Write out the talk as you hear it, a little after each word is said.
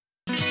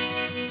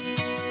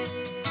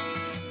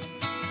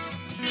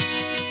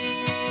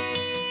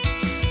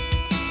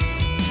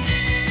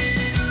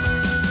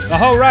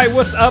All right,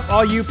 what's up,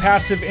 all you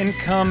passive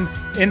income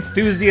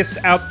enthusiasts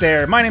out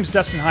there? My name's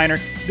Dustin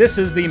Heiner. This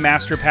is the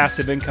Master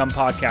Passive Income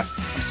Podcast.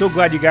 I'm so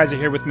glad you guys are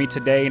here with me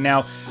today.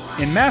 Now,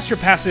 in Master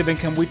Passive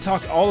Income, we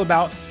talk all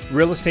about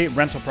real estate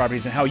rental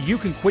properties and how you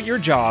can quit your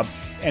job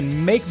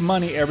and make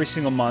money every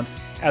single month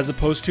as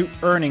opposed to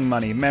earning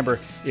money. Remember,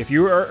 if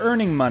you are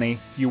earning money,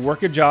 you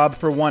work a job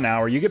for 1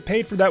 hour, you get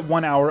paid for that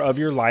 1 hour of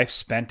your life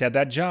spent at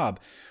that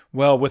job.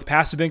 Well, with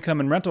passive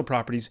income and rental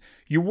properties,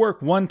 you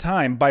work one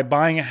time by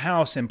buying a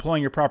house,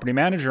 employing your property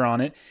manager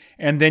on it,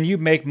 and then you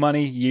make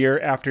money year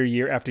after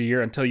year after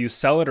year until you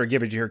sell it or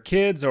give it to your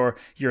kids or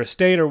your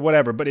estate or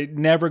whatever, but it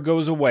never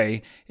goes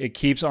away. It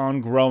keeps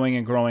on growing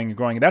and growing and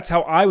growing. That's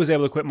how I was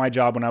able to quit my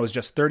job when I was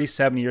just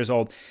 37 years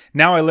old.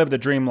 Now I live the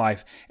dream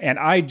life, and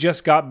I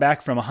just got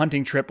back from a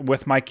hunting trip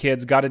with my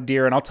kids, got a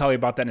deer, and I'll tell you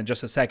about that in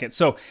just a second.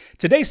 So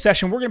today's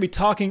session, we're going to be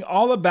talking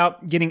all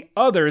about getting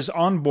others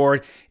on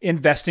board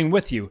investing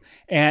with you,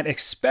 and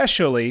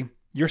especially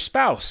your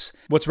spouse.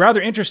 What's rather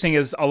interesting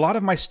is a lot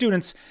of my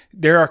students,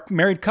 there are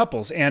married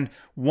couples, and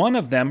one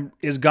of them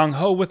is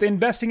gung-ho with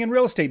investing in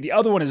real estate. The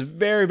other one is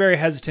very, very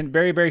hesitant,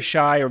 very, very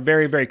shy, or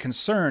very, very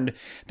concerned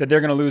that they're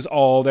going to lose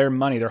all their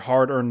money, their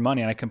hard-earned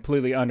money, and I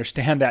completely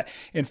understand that.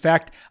 In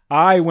fact,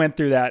 I went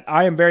through that.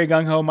 I am very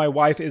gung-ho. My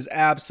wife is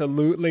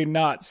absolutely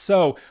not.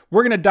 So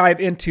we're going to dive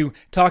into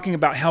talking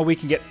about how we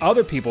can get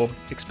other people,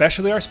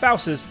 especially our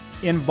spouses,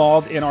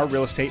 involved in our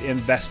real estate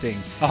investing.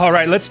 All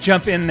right, let's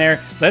jump in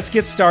there. Let's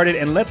get started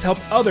and let's help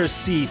others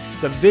see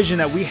the vision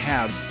that we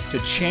have to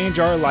change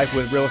our life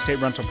with real estate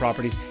rental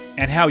properties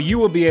and how you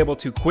will be able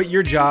to quit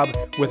your job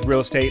with real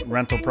estate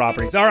rental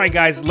properties. All right,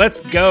 guys, let's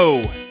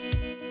go.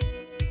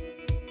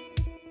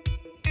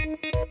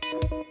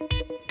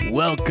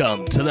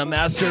 Welcome to the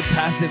Master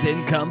Passive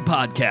Income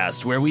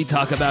Podcast, where we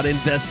talk about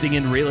investing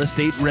in real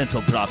estate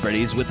rental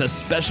properties with a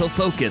special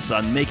focus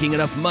on making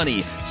enough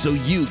money so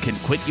you can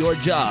quit your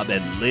job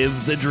and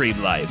live the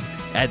dream life.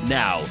 And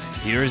now,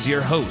 here's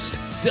your host,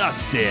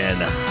 Dustin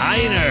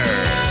Heiner.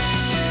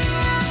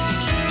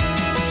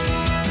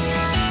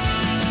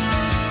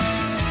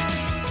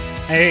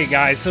 Hey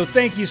guys, so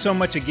thank you so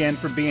much again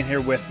for being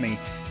here with me.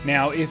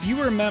 Now, if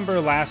you remember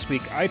last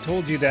week, I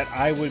told you that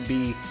I would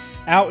be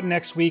out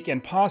next week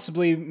and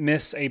possibly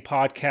miss a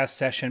podcast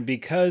session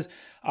because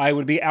I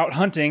would be out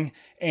hunting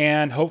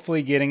and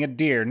hopefully getting a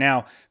deer.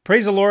 Now,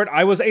 praise the Lord,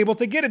 I was able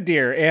to get a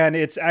deer, and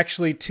it's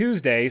actually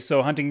Tuesday,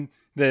 so hunting,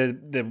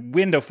 the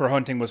window for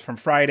hunting was from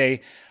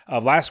Friday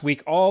of last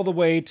week all the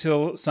way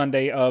till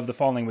Sunday of the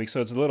following week.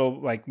 So it's a little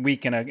like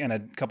week and a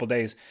couple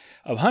days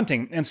of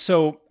hunting. And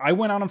so I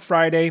went out on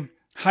Friday,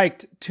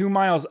 hiked 2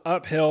 miles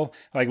uphill,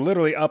 like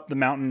literally up the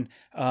mountain,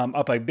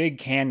 up a big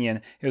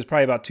canyon. It was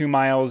probably about 2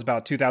 miles,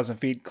 about 2,000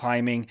 feet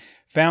climbing.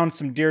 Found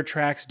some deer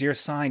tracks, deer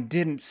sign,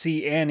 didn't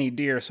see any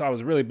deer, so I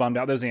was really bummed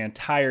out. There was the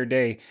entire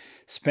day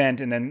spent,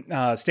 and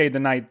then stayed the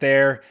night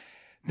there.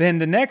 Then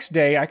the next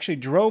day, I actually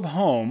drove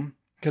home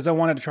because I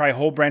wanted to try a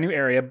whole brand new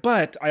area,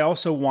 but I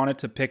also wanted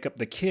to pick up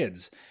the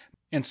kids.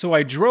 And so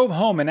I drove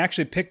home and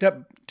actually picked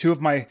up two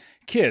of my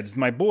kids,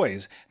 my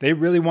boys. They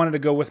really wanted to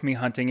go with me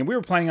hunting, and we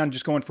were planning on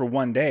just going for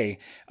one day,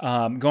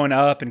 going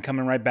up and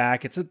coming right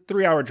back. It's a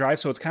 3-hour drive,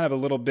 so it's kind of a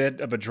little bit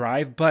of a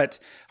drive, but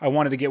I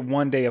wanted to get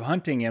one day of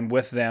hunting in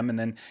with them and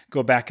then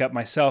go back up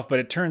myself. But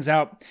it turns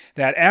out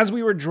that as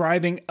we were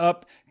driving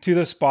up to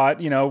the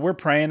spot, you know, we're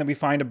praying that we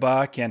find a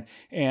buck and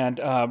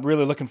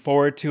really looking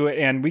forward to it.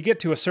 And we get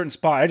to a certain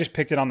spot. I just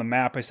picked it on the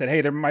map. I said,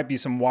 hey, there might be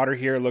some water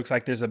here. It looks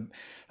like there's a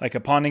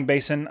ponding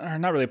basin, or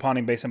not really a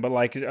ponding basin, but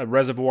like a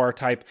reservoir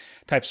type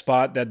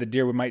spot that the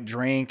deer might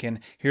drink, and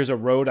here's a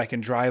road I can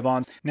drive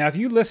on. Now, if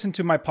you listen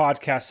to my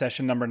podcast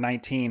session number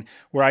 19,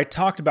 where I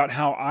talked about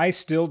how I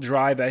still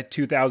drive a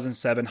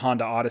 2007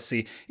 Honda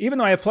Odyssey, even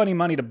though I have plenty of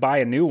money to buy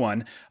a new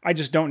one, I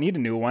just don't need a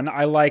new one.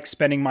 I like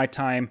spending my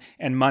time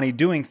and money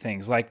doing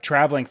things like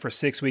traveling for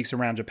 6 weeks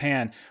around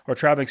Japan or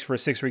traveling for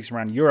 6 weeks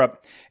around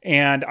Europe,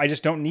 and I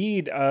just don't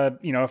need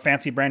a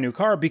fancy brand new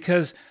car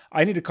because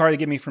I need a car to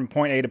get me from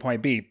point A to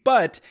point B.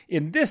 But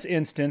in this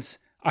instance,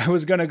 I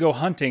was going to go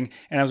hunting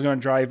and I was going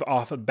to drive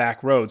off of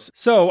back roads.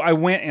 So I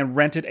went and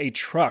rented a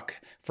truck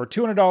for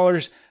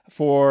 $200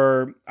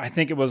 for, I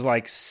think it was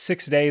like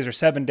 6 days or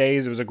 7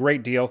 days. It was a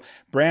great deal.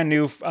 Brand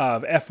new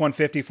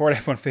F-150, Ford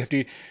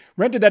F-150.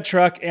 Rented that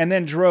truck and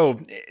then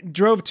drove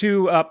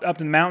to up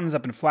in the mountains,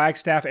 up in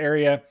Flagstaff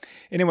area.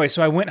 Anyway,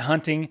 so I went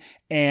hunting,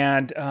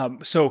 and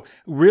so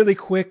really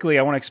quickly,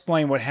 I want to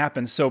explain what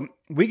happened. So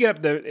we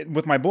get up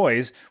with my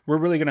boys. We're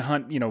really going to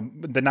hunt,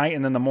 the night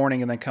and then the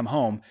morning and then come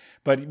home.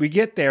 But we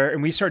get there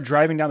and we start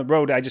driving down the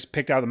road. I just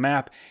picked out of the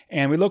map,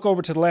 and we look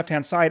over to the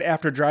left-hand side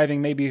after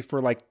driving maybe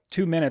for like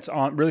 2 minutes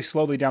on really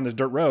slowly down this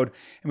dirt road.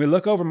 And we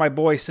look over, my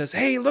boy says,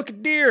 "Hey, look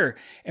at deer."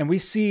 And we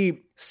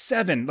see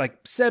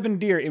seven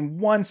deer in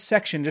one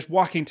section just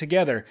walking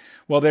together.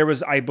 Well, there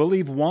was, I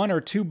believe, 1 or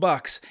 2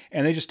 bucks,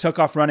 and they just took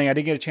off running. I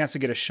didn't get a chance to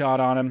get a shot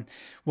on them.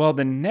 Well,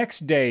 the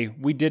next day,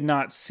 we did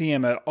not see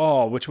them at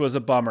all, which was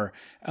a bummer.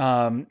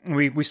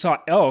 We saw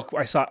elk.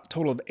 I saw a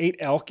total of 8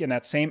 elk in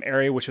that same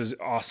area, which was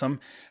awesome.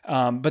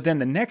 But then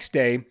the next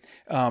day,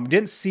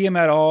 didn't see them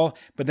at all,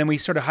 but then we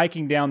started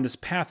hiking down this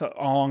path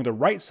along the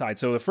right side.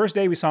 So the first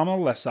day, we saw them on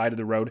the left side of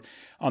the road.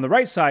 On the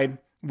right side,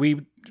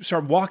 we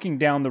started walking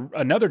down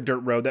another dirt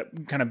road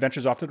that kind of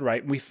ventures off to the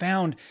right. We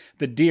found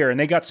the deer, and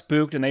they got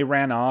spooked and they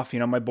ran off.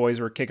 My boys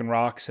were kicking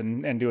rocks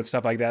and doing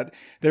stuff like that.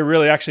 They're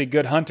really actually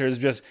good hunters.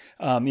 Just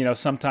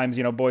sometimes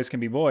boys can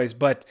be boys.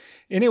 But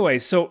anyway,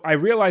 so I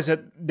realized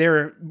that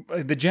they're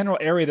the general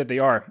area that they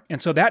are. And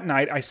so that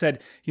night I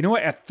said, you know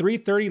what? At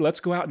 3:30,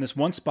 let's go out in this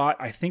one spot.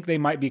 I think they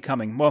might be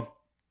coming. Well,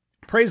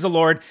 praise the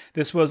Lord.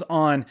 This was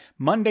on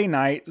Monday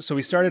night. So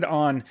we started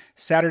on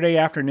Saturday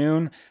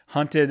afternoon,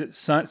 hunted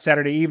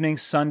Saturday evening,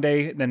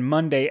 Sunday, then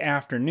Monday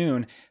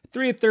afternoon.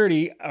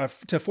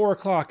 3:30 to 4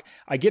 o'clock,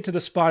 I get to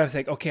the spot. I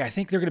think, okay, I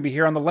think they're going to be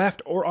here on the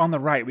left or on the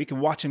right. We can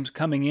watch them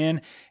coming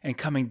in and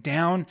coming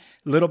down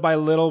little by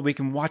little. We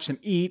can watch them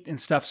eat and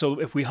stuff. So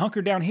if we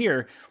hunker down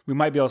here, we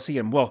might be able to see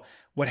them. Well,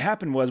 what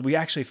happened was we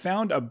actually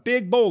found a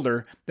big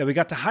boulder that we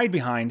got to hide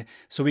behind.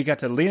 So we got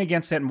to lean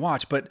against it and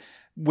watch. But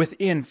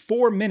within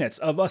 4 minutes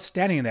of us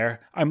standing there,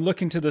 I'm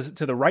looking to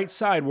the right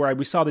side where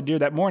we saw the deer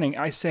that morning.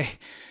 I say,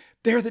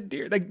 "There's the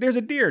deer. There's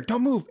a deer.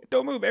 Don't move.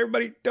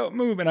 Everybody, don't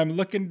move." And I'm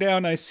looking down.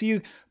 And I see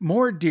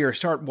more deer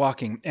start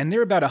walking, and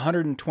they're about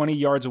 120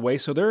 yards away,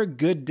 so they're a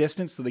good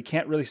distance, so they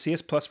can't really see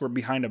us. Plus, we're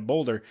behind a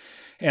boulder,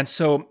 and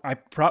so I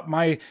prop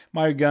my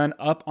gun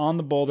up on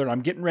the boulder. And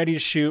I'm getting ready to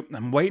shoot.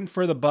 I'm waiting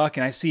for the buck,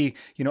 and I see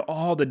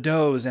all the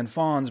does and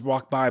fawns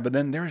walk by, but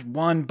then there's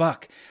one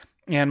buck.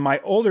 And my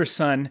older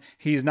son,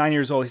 he's 9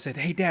 years old. He said,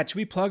 "Hey, Dad, should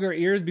we plug our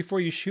ears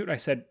before you shoot?" I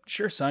said,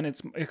 "Sure, son.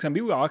 It's going to be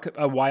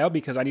a while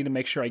because I need to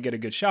make sure I get a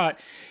good shot."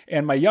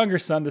 And my younger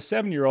son, the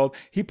 7-year-old,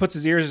 he puts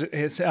his fingers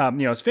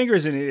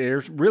in his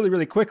ears really,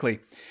 really quickly.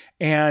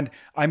 And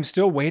I'm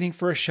still waiting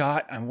for a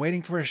shot. And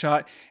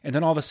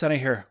then all of a sudden I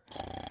hear,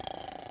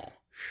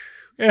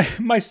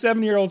 my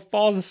 7-year-old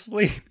falls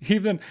asleep.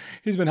 He's been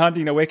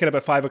hunting, waking up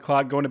at 5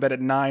 o'clock, going to bed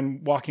at 9,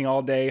 walking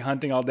all day,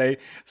 hunting all day.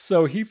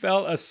 So he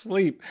fell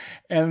asleep.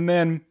 And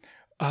then,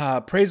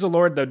 praise the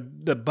Lord,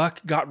 the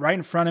buck got right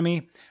in front of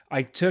me.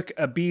 I took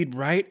a bead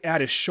right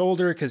at his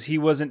shoulder because he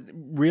wasn't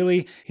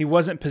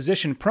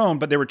positioned prone,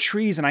 but there were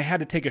trees and I had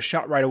to take a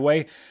shot right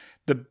away.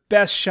 The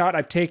best shot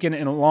I've taken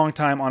in a long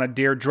time on a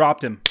deer,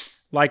 dropped him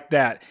like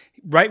that.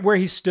 Right where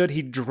he stood,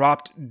 he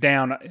dropped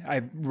down.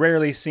 I've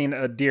rarely seen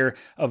a deer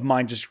of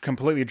mine just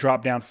completely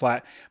drop down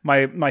flat.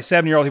 My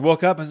 7-year-old, he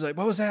woke up and was like,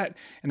 "What was that?"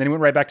 And then he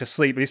went right back to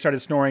sleep, but he started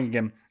snoring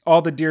again.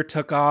 All the deer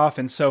took off,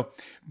 and so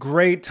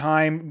great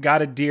time,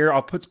 got a deer.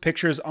 I'll put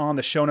pictures on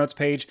the show notes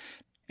page.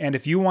 And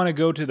if you want to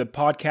go to the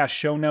podcast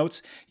show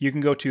notes, you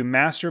can go to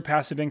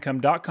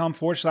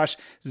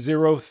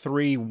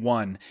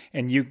masterpassiveincome.com/031.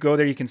 And you go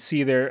there, you can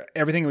see there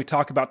everything we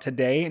talk about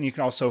today. And you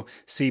can also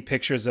see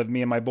pictures of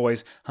me and my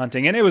boys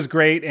hunting. And it was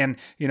great. And,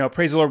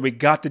 praise the Lord, we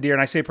got the deer.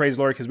 And I say praise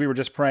the Lord because we were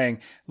just praying,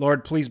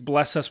 "Lord, please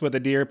bless us with a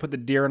deer, put the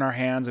deer in our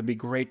hands. It'd be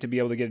great to be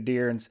able to get a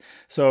deer." And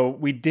so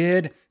we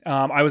did.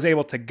 I was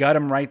able to gut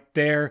him right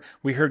there.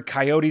 We heard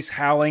coyotes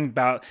howling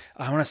about,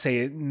 I want to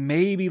say,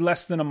 maybe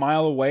less than a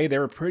mile away. They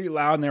were pretty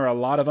loud and there were a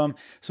lot of them.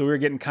 So we were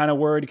getting kind of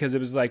worried because it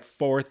was like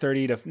about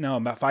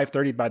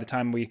 5:30 by the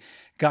time we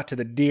got to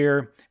the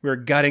deer. We were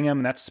gutting them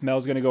and that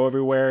smell's going to go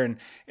everywhere.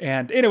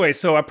 And anyway,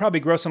 so I'm probably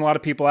grossing a lot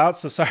of people out.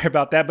 So sorry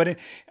about that. But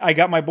I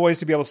got my boys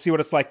to be able to see what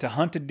it's like to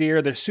hunt a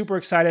deer. They're super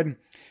excited.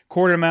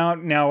 Quartered them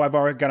out. Now I've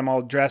already got them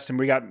all dressed and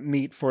we got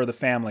meat for the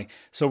family.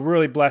 So we're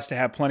really blessed to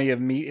have plenty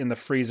of meat in the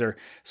freezer.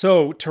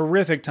 So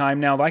terrific time.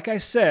 Now, like I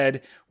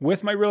said,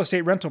 with my real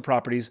estate rental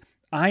properties,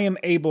 I am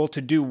able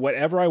to do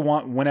whatever I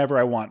want, whenever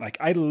I want. Like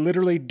I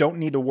literally don't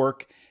need to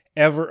work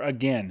ever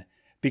again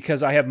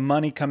because I have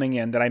money coming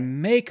in, that I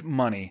make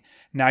money.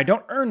 Now I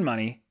don't earn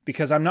money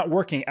because I'm not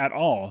working at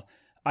all.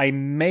 I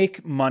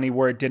make money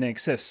where it didn't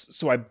exist.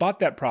 So I bought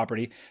that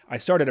property. I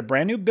started a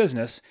brand new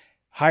business,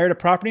 hired a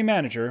property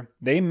manager.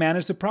 They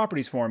manage the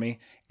properties for me,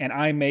 and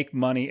I make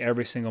money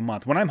every single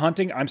month. When I'm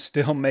hunting, I'm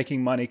still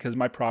making money because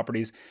my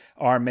properties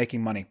are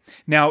making money.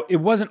 Now, it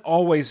wasn't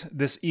always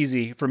this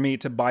easy for me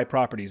to buy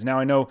properties. Now,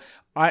 I know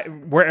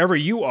wherever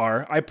you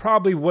are, I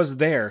probably was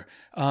there.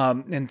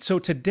 And so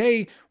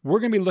today,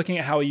 we're going to be looking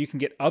at how you can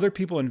get other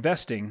people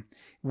investing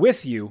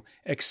with you,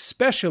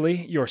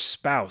 especially your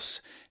spouse.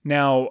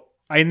 Now,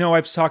 I know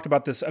I've talked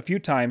about this a few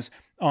times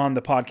on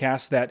the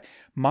podcast that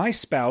my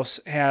spouse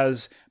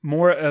has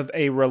more of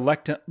a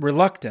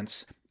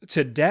reluctance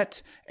to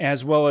debt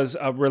as well as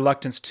a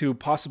reluctance to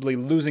possibly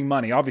losing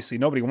money. Obviously,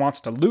 nobody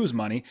wants to lose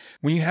money.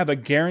 When you have a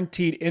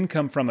guaranteed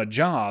income from a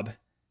job,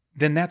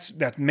 then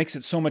that makes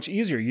it so much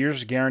easier. You're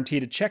just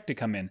guaranteed a check to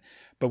come in.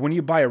 But when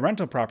you buy a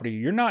rental property,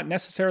 you're not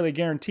necessarily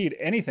guaranteed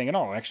anything at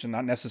all. Actually,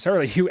 not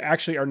necessarily. You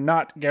actually are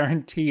not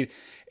guaranteed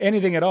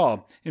anything at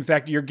all. In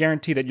fact, you're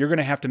guaranteed that you're going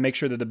to have to make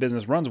sure that the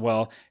business runs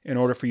well in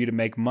order for you to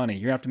make money.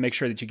 You're going to have to make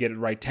sure that you get the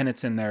right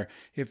tenants in there,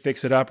 you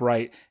fix it up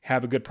right,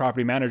 have a good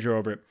property manager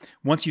over it.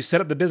 Once you set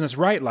up the business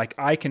right, like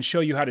I can show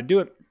you how to do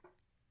it,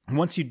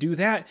 once you do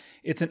that,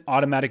 it's an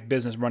automatic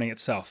business running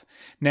itself.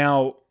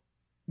 Now,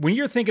 when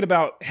you're thinking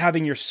about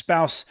having your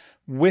spouse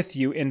with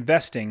you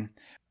investing,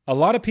 a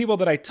lot of people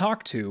that I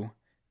talk to,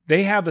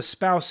 they have a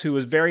spouse who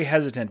is very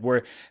hesitant,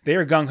 where they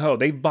are gung-ho.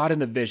 They've bought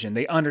into the vision.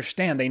 They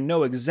understand. They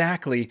know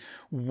exactly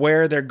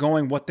where they're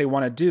going, what they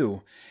want to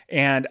do.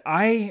 And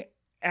I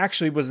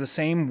actually was the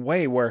same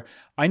way, where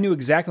I knew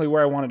exactly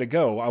where I wanted to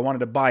go. I wanted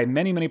to buy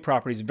many, many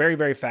properties very,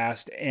 very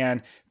fast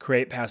and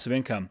create passive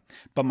income.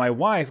 But my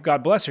wife,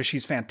 God bless her,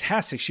 she's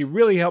fantastic. She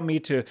really helped me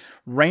to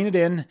rein it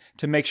in,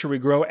 to make sure we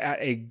grow at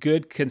a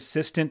good,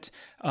 consistent,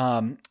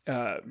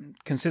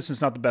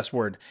 consistent's not the best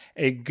word,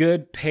 a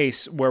good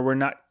pace where we're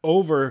not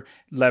over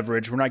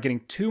leveraged, we're not getting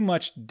too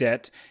much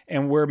debt,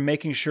 and we're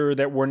making sure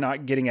that we're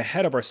not getting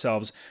ahead of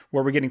ourselves,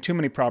 where we're getting too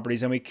many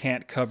properties and we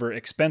can't cover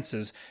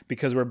expenses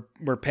because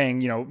we're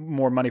paying,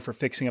 more money for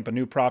fixing up a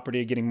new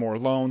property, getting more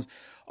loans,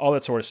 all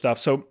that sort of stuff.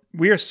 So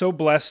we are so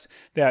blessed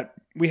that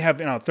we have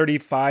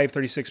 35,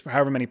 36,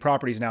 however many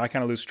properties now. I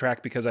kind of lose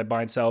track because I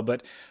buy and sell,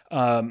 but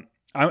I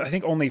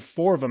think only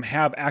 4 of them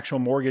have actual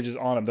mortgages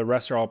on them. The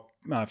rest are all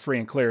free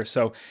and clear.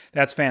 So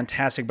that's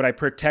fantastic. But I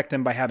protect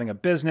them by having a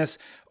business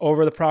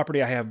over the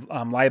property. I have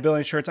liability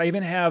insurance. I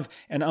even have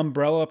an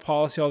umbrella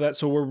policy, all that.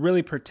 So we're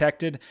really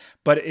protected.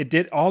 But it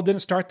didn't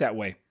start that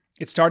way.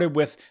 It started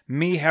with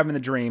me having the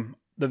dream,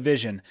 the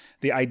vision,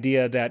 the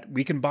idea that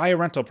we can buy a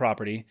rental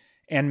property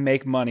and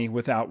make money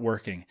without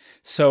working.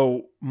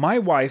 So my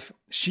wife,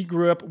 she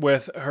grew up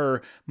with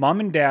her mom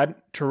and dad,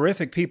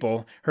 terrific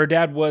people. Her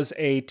dad was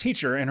a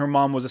teacher and her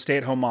mom was a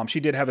stay-at-home mom. She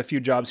did have a few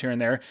jobs here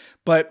and there,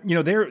 but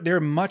they're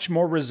much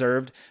more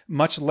reserved,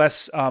 much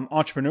less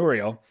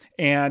entrepreneurial.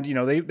 And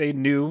they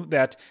knew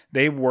that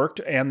they worked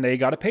and they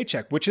got a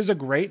paycheck, which is a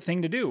great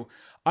thing to do.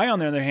 I, on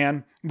the other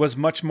hand, was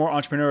much more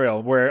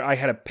entrepreneurial, where I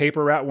had a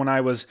paper route when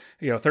I was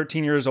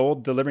 13 years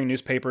old, delivering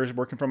newspapers,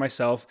 working for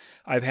myself.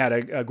 I've had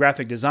a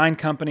graphic design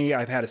company.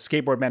 I've had a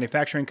skateboard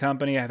manufacturing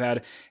company. I've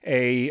had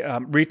a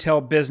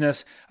retail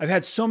business. I've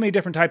had so many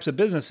different types of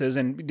businesses,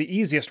 and the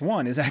easiest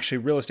one is actually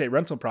real estate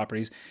rental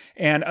properties.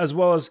 And as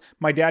well as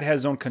my dad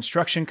has his own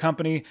construction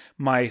company.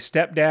 My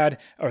stepdad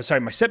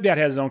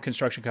has his own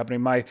construction company.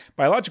 My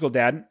biological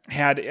dad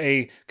had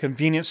a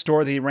convenience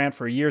store that he ran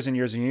for years and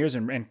years and years,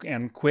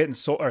 and quit and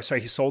sold.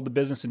 He sold the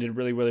business and did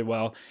really, really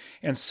well.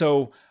 And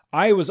so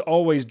I was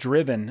always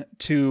driven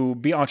to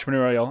be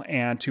entrepreneurial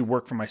and to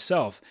work for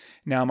myself.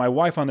 Now, my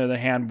wife, on the other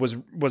hand,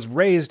 was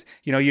raised,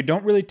 you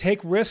don't really take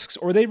risks,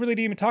 or they really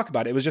didn't even talk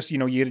about it. It was just,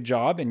 you get a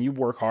job and you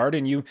work hard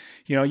and you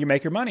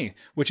make your money,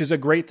 which is a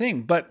great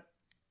thing. But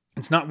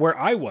it's not where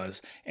I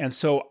was. And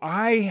so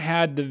I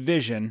had the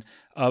vision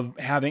of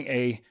having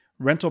a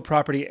rental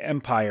property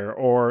empire,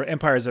 or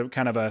empire is a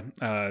kind of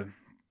a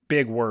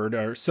big word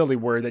or silly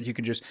word that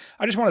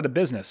I just wanted a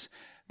business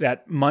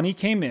that money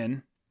came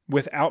in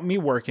without me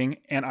working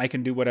and I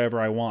can do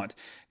whatever I want.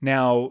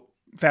 Now,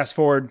 fast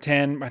forward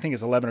 10, I think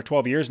it's 11 or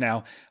 12 years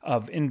now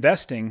of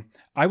investing.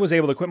 I was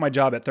able to quit my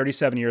job at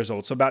 37 years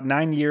old. So about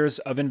 9 years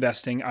of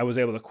investing, I was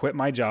able to quit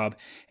my job.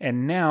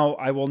 And now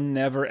I will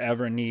never,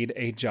 ever need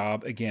a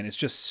job again. It's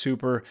just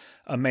super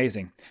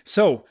amazing.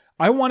 So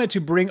I wanted to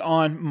bring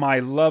on my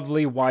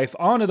lovely wife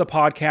onto the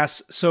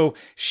podcast so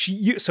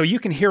you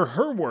can hear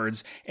her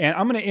words. And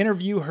I'm going to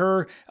interview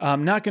her.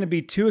 Not going to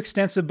be too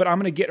extensive, but I'm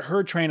going to get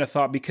her train of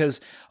thought,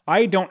 because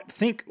I don't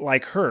think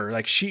like her.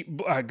 Like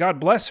God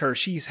bless her,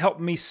 she's helped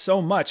me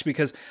so much,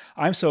 because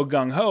I'm so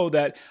gung-ho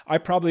that I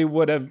probably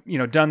would have,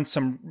 done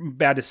some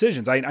bad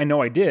decisions. I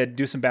know I did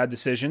do some bad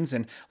decisions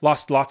and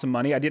lost lots of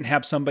money. I didn't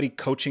have somebody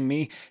coaching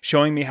me,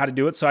 showing me how to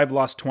do it. So I've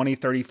lost $20,000,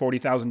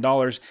 $30,000,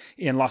 $40,000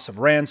 in loss of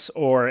rents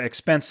or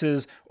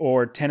expenses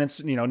or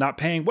tenants, not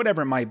paying,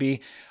 whatever it might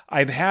be.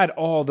 I've had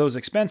all those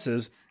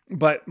expenses.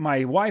 But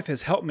my wife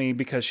has helped me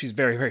because she's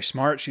very, very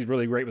smart. She's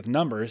really great with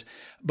numbers,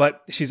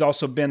 but she's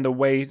also been the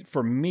way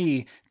for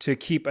me to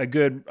keep a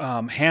good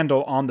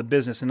handle on the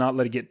business and not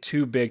let it get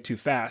too big too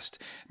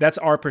fast. That's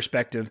our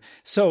perspective.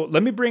 So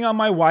let me bring on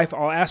my wife.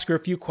 I'll ask her a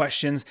few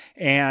questions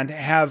and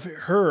have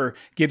her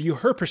give you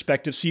her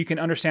perspective so you can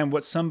understand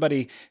what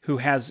somebody who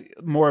has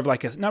more of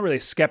like not really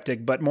a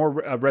skeptic, but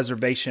more a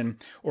reservation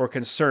or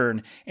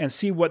concern, and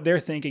see what they're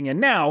thinking. And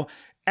now,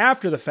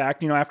 after the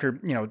fact, after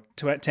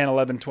 10,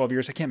 11, 12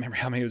 years, I can't remember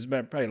how many, it was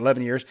probably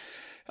 11 years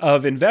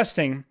of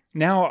investing.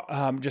 Now,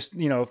 just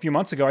a few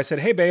months ago, I said,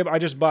 "Hey, babe, I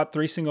just bought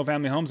 3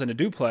 single-family homes and a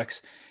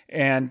duplex,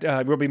 and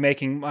we'll be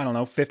making, I don't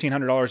know,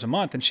 $1,500 a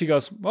month." And she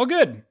goes, "Well,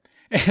 good."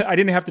 I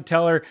didn't have to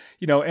tell her,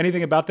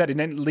 anything about that. It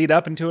didn't lead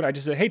up into it. I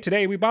just said, "Hey,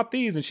 today we bought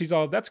these," and she's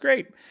all, "That's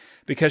great,"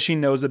 because she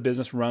knows the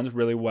business runs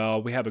really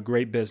well. We have a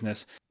great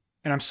business.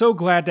 And I'm so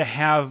glad to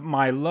have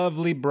my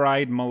lovely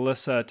bride,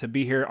 Melissa, to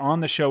be here on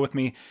the show with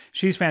me.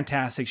 She's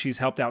fantastic. She's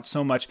helped out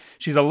so much.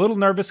 She's a little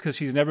nervous because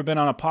she's never been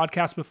on a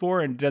podcast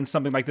before and done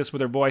something like this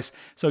with her voice.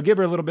 So give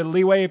her a little bit of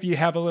leeway if you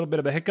have a little bit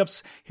of a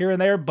hiccups here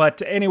and there.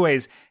 But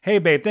anyways, hey,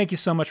 babe, thank you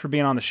so much for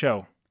being on the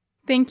show.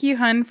 Thank you,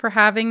 Hun, for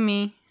having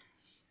me.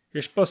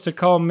 You're supposed to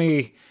call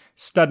me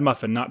Stud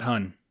Muffin, not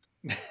Hun.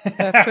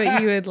 That's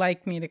what you would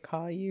like me to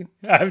call you.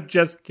 I'm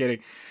just kidding.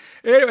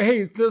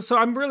 Anyway, hey, so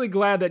I'm really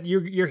glad that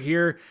you're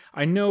here.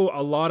 I know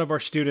a lot of our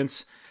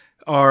students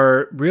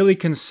are really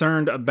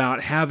concerned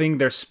about having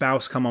their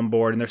spouse come on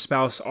board, and their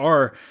spouses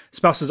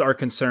are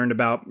concerned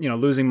about,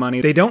 losing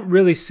money. They don't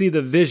really see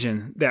the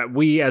vision that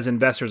we as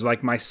investors,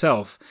 like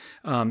myself,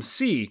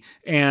 see,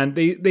 and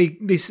they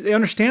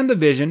understand the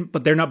vision,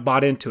 but they're not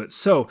bought into it.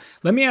 So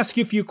let me ask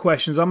you a few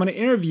questions. I'm going to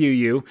interview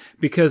you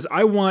because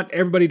I want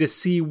everybody to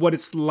see what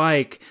it's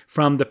like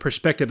from the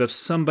perspective of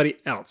somebody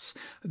else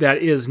that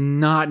is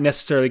not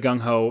necessarily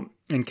gung-ho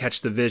and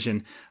catch the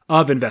vision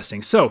of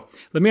investing. So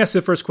let me ask you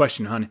the first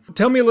question, hon.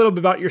 Tell me a little bit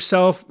about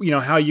yourself,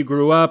 how you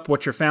grew up,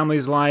 what your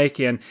family's like,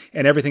 and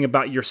everything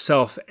about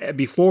yourself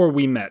before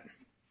we met.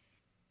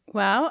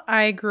 Well,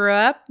 I grew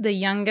up the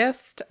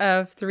youngest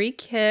of 3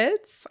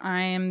 kids.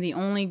 I am the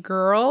only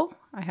girl.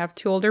 I have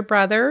 2 older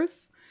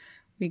brothers.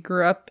 We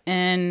grew up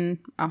in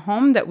a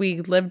home that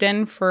we lived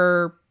in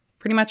for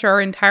pretty much our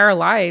entire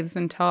lives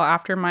until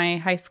after my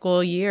high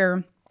school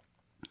year,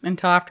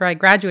 until after I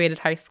graduated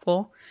high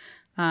school.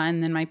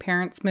 And then my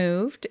parents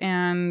moved,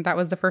 and that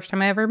was the first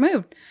time I ever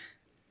moved.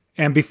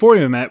 And before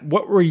you met,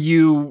 what were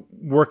you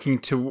working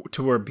to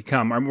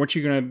become? Weren't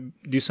you going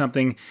to do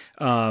something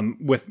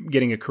with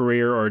getting a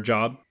career or a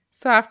job?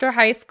 So after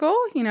high school,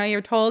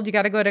 you're told you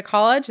got to go to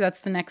college.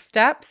 That's the next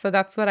step. So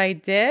that's what I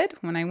did.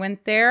 When I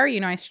went there,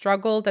 I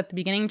struggled at the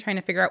beginning trying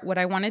to figure out what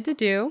I wanted to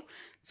do.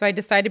 So I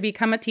decided to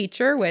become a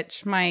teacher,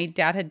 which my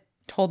dad had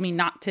told me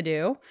not to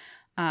do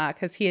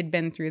because he had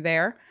been through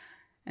there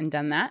and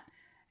done that.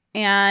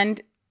 And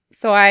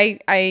so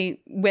I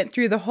went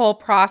through the whole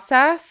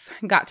process,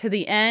 got to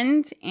the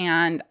end,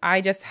 and I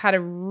just had a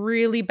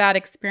really bad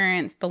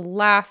experience the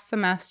last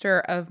semester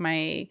of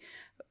my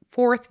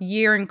 4th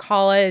year in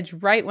college,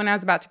 right when I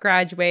was about to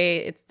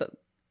graduate.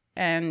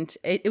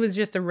 It was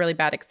just a really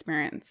bad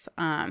experience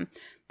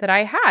that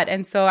I had.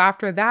 And so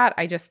after that,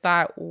 I just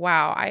thought,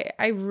 wow,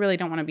 I really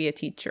don't want to be a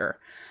teacher.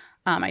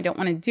 I don't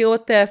want to deal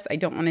with this. I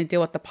don't want to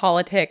deal with the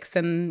politics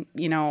and,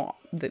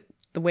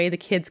 the way the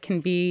kids can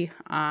be.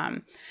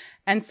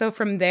 And so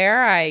from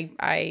there,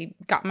 I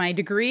got my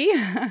degree.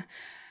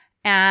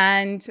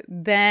 And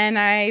then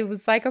I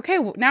was like, okay,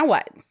 now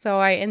what? So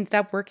I ended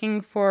up working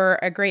for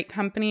a great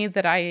company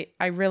that I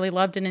really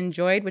loved and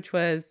enjoyed, which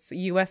was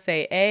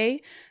USAA.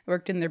 I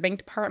worked in their bank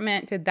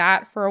department, did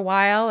that for a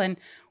while. And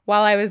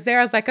while I was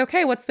there, I was like,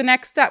 okay, what's the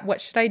next step?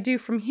 What should I do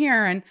from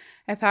here? And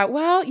I thought,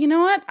 well, you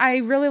know what? I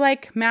really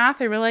like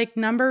math. I really like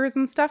numbers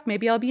and stuff.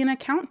 Maybe I'll be an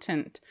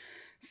accountant.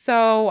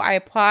 So I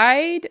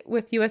applied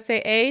with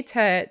USAA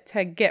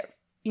to get,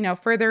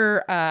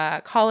 further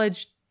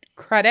college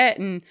credit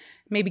and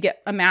maybe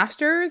get a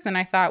master's. And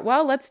I thought,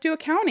 well, let's do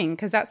accounting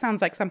because that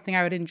sounds like something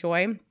I would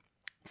enjoy.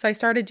 So I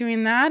started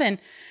doing that,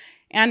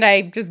 and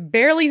I just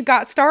barely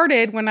got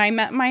started when I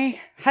met my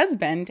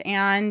husband.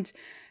 And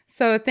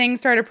so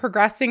things started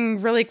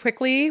progressing really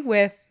quickly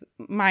with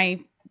my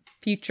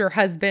future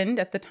husband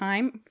at the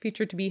time,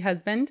 future to be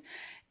husband.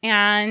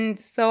 And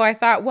so I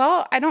thought,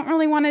 well, I don't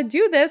really want to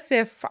do this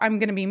if I'm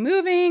going to be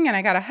moving and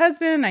I got a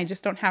husband and I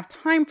just don't have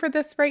time for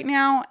this right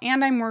now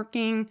and I'm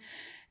working.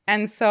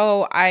 And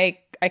so I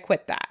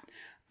quit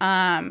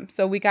that.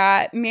 So we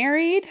got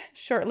married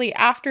shortly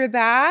after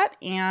that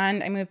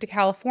and I moved to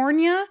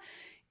California.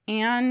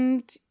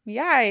 And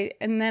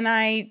and then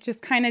I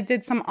just kind of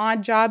did some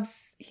odd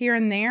jobs here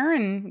and there.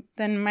 And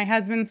then my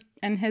husband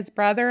and his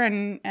brother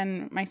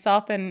and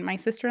myself and my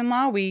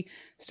sister-in-law, we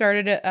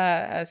started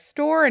a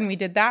store and we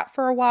did that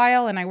for a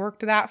while and I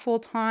worked that full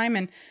time.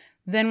 And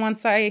then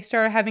once I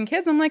started having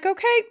kids, I'm like,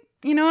 okay,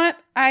 you know what?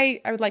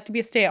 I would like to be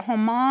a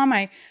stay-at-home mom.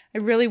 I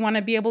really want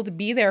to be able to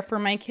be there for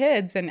my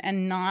kids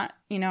and not,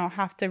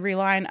 have to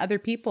rely on other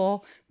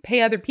people,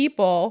 pay other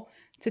people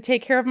to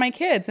take care of my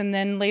kids and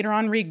then later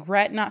on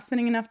regret not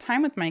spending enough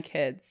time with my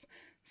kids.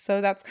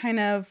 So that's kind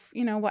of,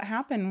 what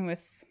happened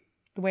with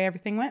the way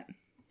everything went.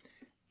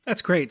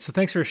 That's great. So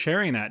thanks for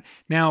sharing that.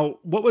 Now,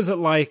 what was it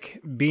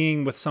like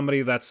being with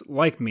somebody that's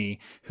like me,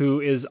 who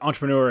is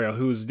entrepreneurial,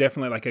 who's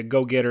definitely like a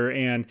go-getter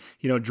and,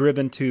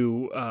 driven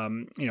to,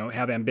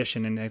 have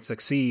ambition and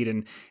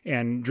succeed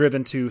and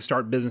driven to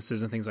start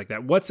businesses and things like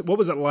that? What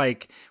was it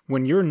like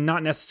when you're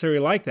not necessarily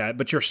like that,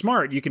 but you're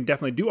smart? You can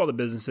definitely do all the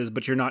businesses,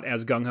 but you're not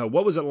as gung-ho.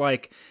 What was it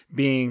like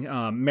being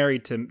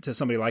married to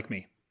somebody like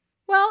me?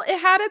 Well, it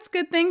had its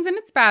good things and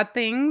its bad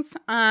things.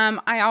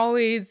 I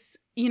always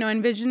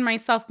envisioned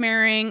myself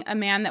marrying a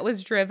man that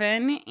was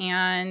driven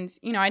and,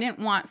 I didn't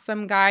want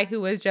some guy who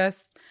was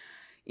just,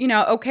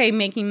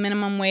 making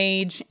minimum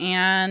wage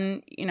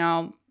and,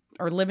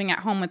 or living at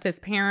home with his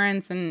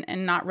parents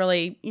and not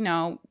really,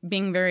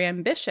 being very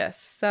ambitious.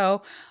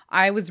 So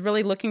I was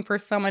really looking for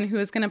someone who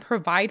was going to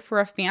provide for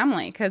a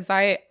family because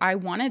I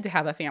wanted to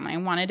have a family. I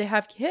wanted to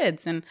have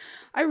kids, and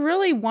I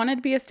really wanted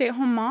to be a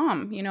stay-at-home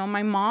mom. You know,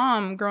 my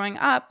mom growing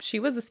up, she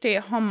was a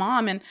stay-at-home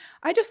mom, and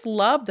I just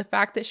loved the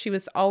fact that she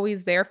was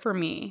always there for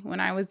me when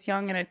I was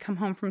young and I'd come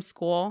home from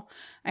school.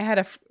 I had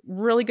a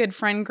really good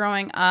friend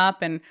growing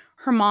up, and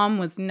her mom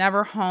was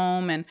never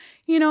home. And,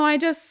 you know, I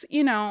just,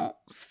 you know,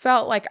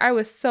 felt like I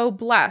was so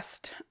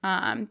blessed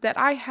that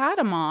I had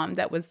a mom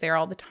that was there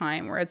all the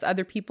time, whereas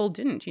other people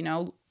didn't. You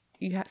know,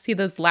 you see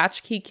those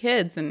latchkey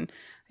kids, and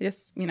I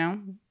just, you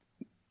know,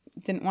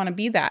 didn't want to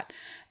be that.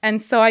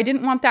 And so I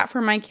didn't want that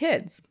for my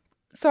kids.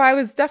 So I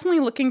was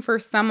definitely looking for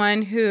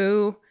someone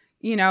who,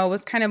 you know,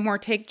 was kind of more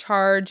take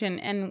charge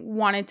and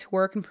wanted to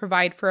work and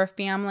provide for a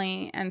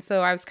family. And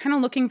so I was kind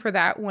of looking for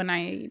that when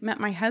I met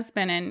my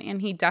husband,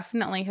 and he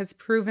definitely has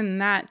proven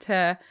that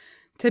to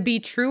be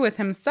true with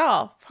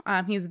himself.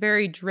 He's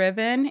very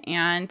driven,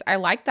 and I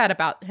like that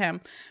about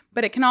him.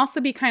 But it can also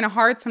be kind of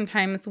hard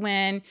sometimes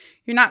when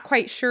you're not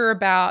quite sure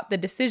about the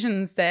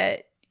decisions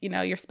that, you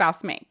know, your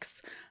spouse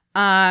makes.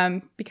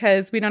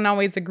 Because we don't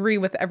always agree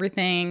with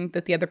everything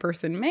that the other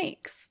person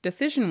makes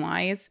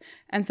decision-wise.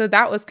 And so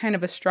that was kind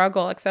of a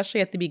struggle,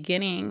 especially at the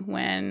beginning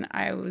when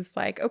I was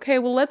like, okay,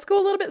 well, let's go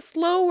a little bit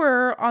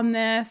slower on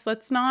this.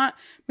 Let's not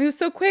move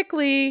so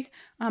quickly.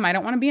 I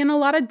don't want to be in a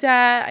lot of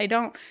debt. I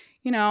don't,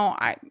 you know,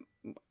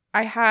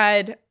 I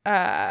had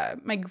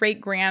my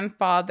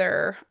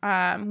great-grandfather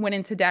went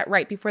into debt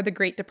right before the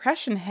Great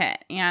Depression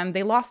hit, and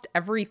they lost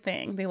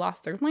everything. They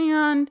lost their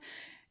land,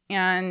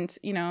 and,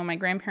 you know, my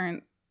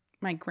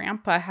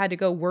grandpa had to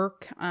go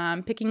work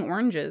picking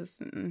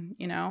oranges,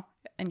 you know,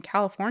 in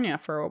California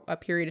for a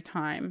period of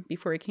time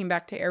before he came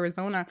back to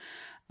Arizona.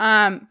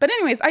 But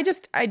anyways, I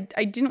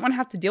didn't want to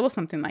have to deal with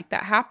something like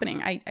that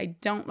happening. I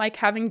don't like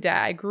having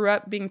debt. I grew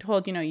up being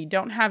told, you know, you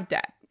don't have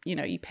debt. You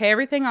know, you pay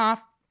everything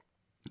off.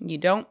 You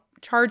don't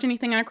charge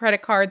anything on a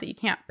credit card that you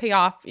can't pay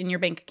off in your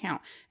bank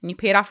account. And you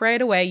pay it off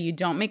right away. You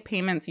don't make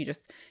payments.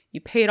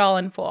 You pay it all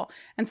in full.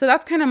 And so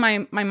that's kind of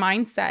my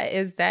mindset,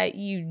 is that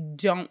you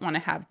don't want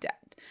to have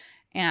debt.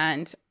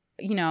 And,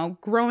 you know,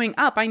 growing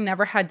up, I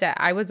never had debt.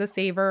 I was a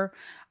saver.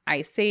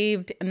 I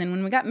saved. And then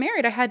when we got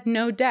married, I had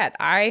no debt.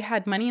 I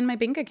had money in my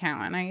bank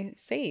account and I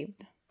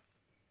saved.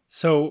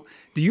 So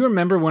do you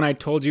remember when I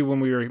told you when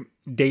we were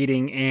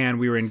dating and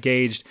we were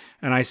engaged,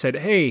 and I said,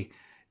 hey,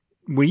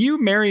 when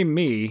you marry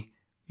me,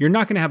 you're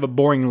not going to have a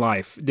boring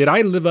life? Did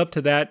I live up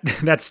to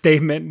that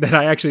statement that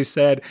I actually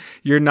said,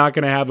 you're not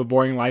going to have a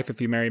boring life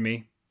if you marry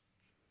me?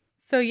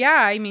 So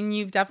yeah, I mean,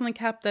 you've definitely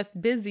kept us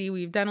busy.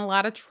 We've done a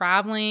lot of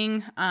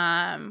traveling.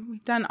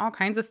 We've done all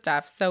kinds of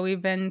stuff. So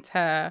we've been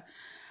to,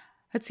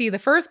 let's see, the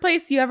first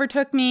place you ever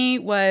took me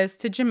was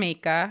to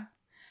Jamaica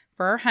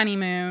for our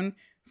honeymoon.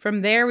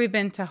 From there, we've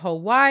been to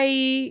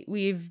Hawaii.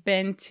 We've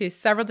been to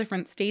several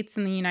different states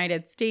in the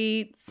United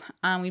States.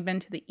 We've been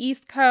to the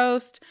East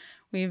Coast.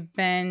 We've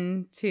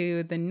been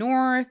to the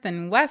North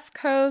and West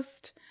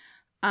Coast.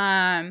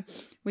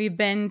 We've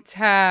been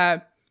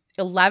to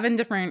 11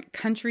 different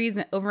countries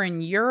over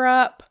in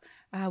Europe.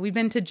 We've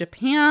been to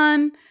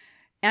Japan.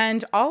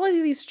 And all of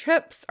these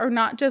trips are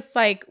not just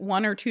like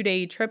 1 or 2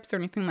 day trips or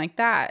anything like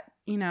that.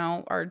 You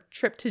know, our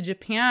trip to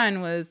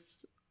Japan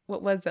was,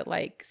 what was it,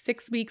 like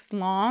 6 weeks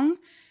long?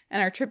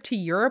 And our trip to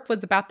Europe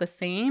was about the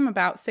same,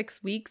 about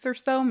 6 weeks or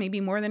so,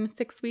 maybe more than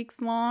 6 weeks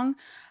long.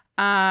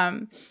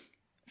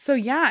 So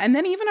yeah, and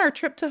then even our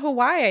trip to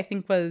Hawaii, I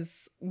think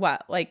was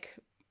what, like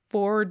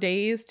 4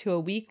 days to a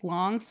week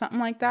long, something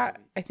like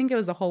that. I think it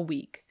was a whole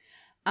week.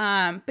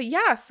 But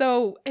yeah,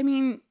 so I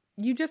mean,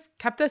 you just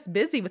kept us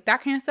busy with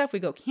that kind of stuff. We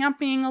go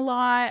camping a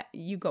lot.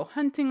 You go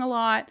hunting a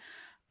lot.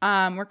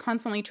 We're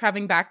constantly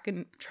traveling back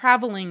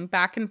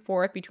and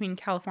forth between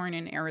California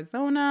and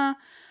Arizona.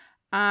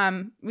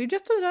 We've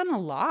just done a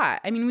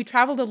lot. I mean, we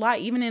traveled a lot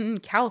even in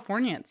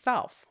California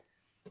itself.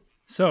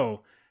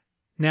 So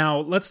now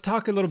let's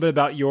talk a little bit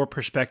about your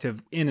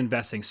perspective in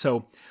investing.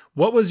 So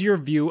what was your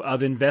view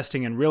of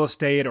investing in real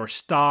estate or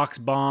stocks,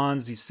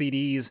 bonds, these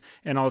CDs,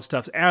 and all that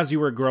stuff as you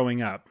were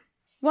growing up?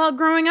 Well,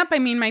 growing up, I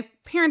mean, my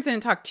parents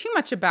didn't talk too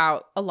much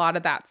about a lot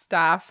of that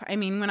stuff. I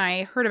mean, when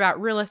I heard about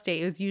real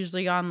estate, it was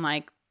usually on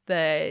like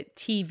the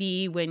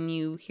TV when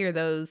you hear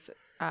those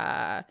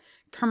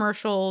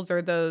commercials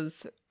or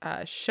those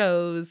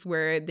shows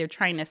where they're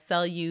trying to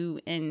sell you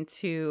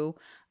into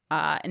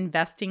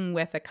investing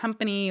with a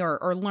company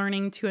or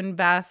learning to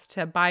invest,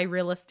 to buy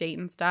real estate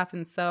and stuff.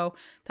 And so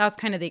that was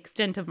kind of the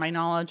extent of my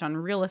knowledge on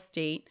real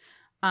estate.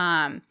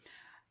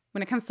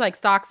 When it comes to like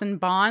stocks and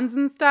bonds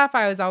and stuff,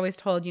 I was always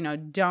told, you know,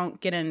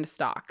 don't get into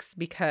stocks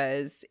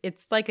because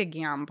it's like a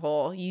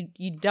gamble.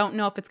 You don't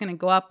know if it's going to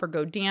go up or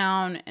go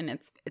down, and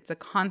it's a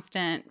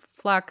constant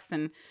flux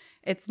and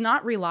it's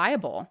not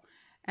reliable.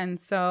 And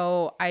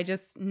so I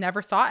just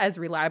never saw it as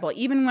reliable.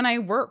 Even when I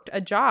worked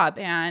a job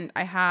and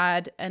I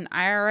had an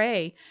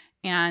IRA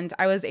and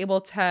I was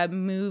able to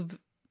move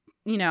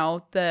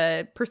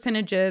the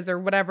percentages or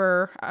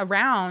whatever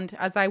around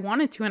as I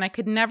wanted to. And I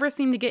could never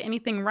seem to get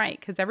anything right,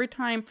 because every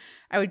time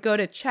I would go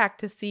to check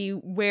to see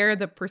where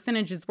the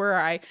percentages were,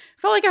 I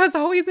felt like I was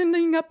always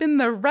ending up in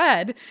the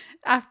red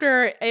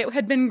after it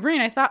had been green.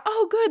 I thought,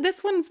 oh, good,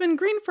 this one's been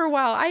green for a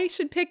while, I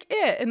should pick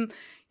it. And,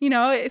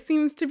 it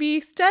seems to be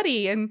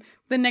steady. And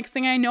the next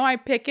thing I know, I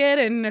pick it,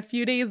 and a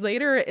few days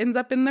later, it ends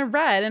up in the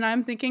red. And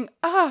I'm thinking,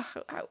 oh,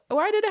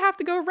 why did it have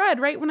to go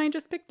red right when I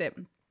just picked it?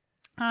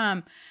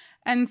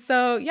 And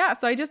so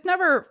I just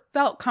never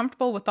felt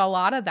comfortable with a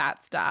lot of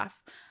that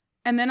stuff.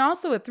 And then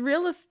also with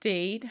real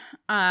estate,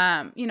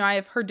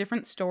 I've heard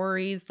different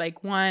stories.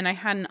 Like one, I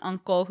had an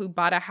uncle who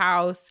bought a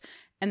house,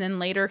 and then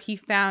later he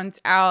found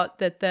out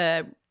that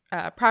the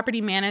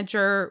property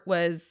manager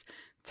was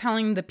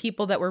telling the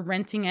people that were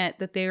renting it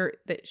that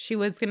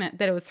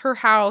it was her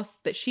house,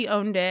 that she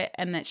owned it,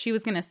 and that she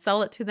was going to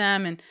sell it to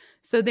them. And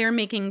so they're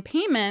making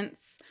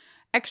payments,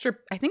 I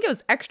think it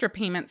was extra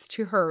payments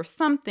to her or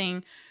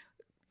something,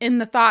 in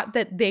the thought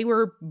that they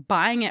were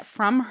buying it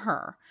from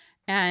her.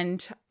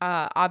 And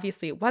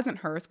obviously it wasn't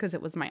hers, because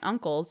it was my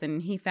uncle's,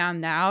 and he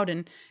found out.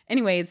 And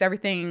anyways,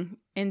 everything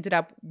ended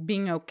up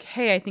being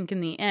okay, I think,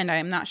 in the end. I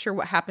am not sure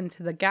what happened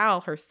to the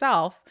gal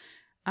herself.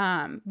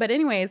 But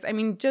anyways,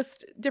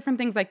 just different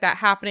things like that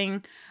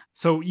happening.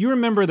 So you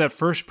remember that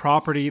first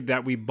property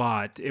that we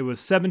bought? It was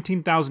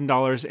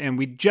 $17,000, and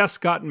we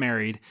just got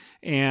married,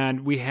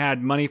 and we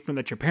had money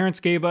that your parents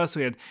gave us.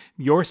 We had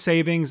your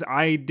savings.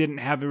 I didn't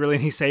have really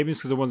any savings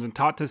because I wasn't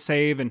taught to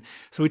save. And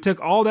so we took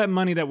all that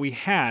money that we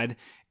had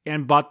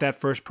and bought that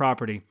first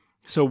property.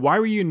 So why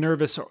were you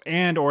nervous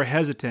or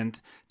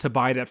hesitant to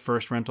buy that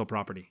first rental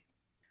property?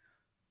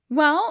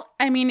 Well,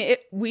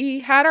 we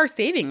had our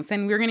savings,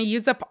 and we were going to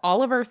use up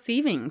all of our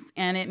savings,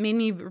 and it made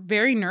me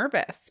very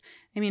nervous.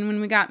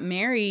 When we got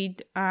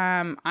married,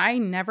 I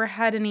never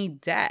had any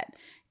debt,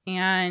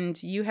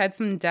 and you had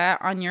some debt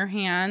on your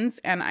hands,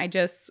 and I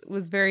just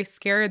was very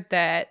scared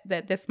that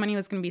this money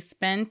was going to be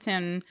spent,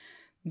 and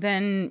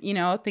then,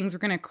 things were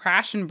going to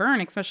crash and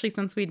burn, especially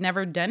since we'd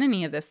never done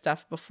any of this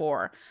stuff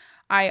before.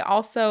 I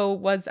also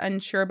was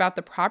unsure about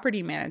the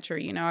property manager.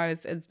 I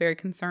was very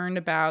concerned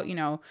about,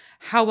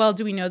 how well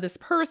do we know this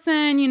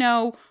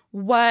person?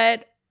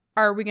 What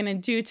are we going to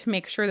do to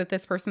make sure that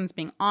this person's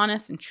being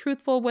honest and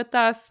truthful with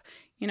us?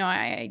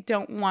 I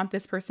don't want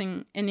this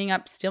person ending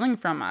up stealing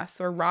from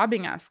us or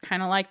robbing us,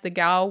 kind of like the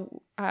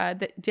gal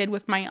that did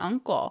with my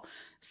uncle.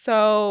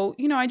 So,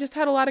 I just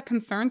had a lot of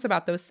concerns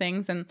about those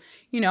things. And,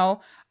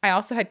 I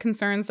also had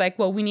concerns like,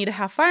 well, we need to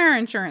have fire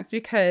insurance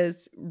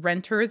because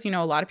renters, a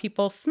lot of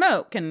people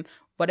smoke. And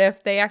what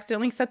if they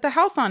accidentally set the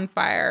house on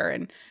fire?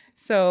 And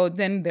so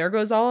then there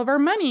goes all of our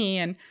money.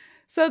 And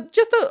so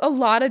just a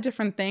lot of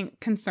different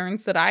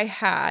concerns that I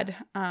had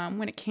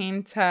when it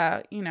came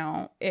to,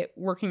 it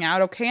working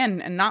out okay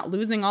and not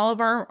losing all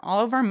of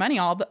our money,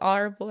 all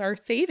of our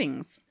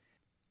savings.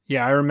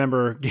 Yeah, I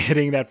remember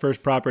getting that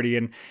first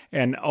property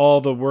and all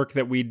the work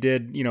that we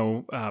did,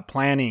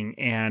 planning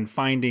and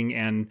finding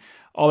and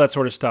all that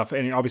sort of stuff.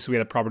 And obviously we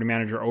had a property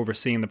manager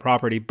overseeing the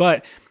property,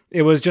 but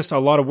it was just a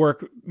lot of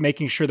work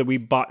making sure that we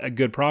bought a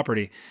good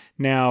property.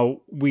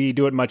 Now, we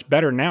do it much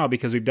better now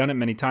because we've done it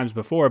many times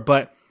before,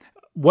 but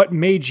what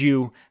made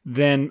you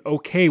then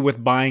okay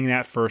with buying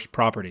that first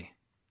property?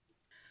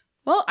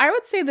 Well, I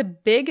would say the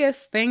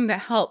biggest thing that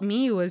helped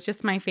me was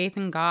just my faith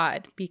in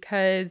God,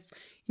 because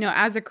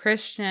as a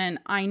Christian,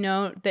 I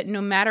know that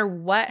no matter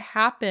what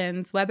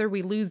happens, whether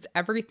we lose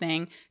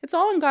everything, it's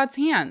all in God's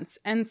hands.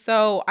 And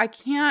so I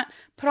can't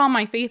put all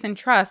my faith and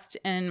trust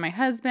in my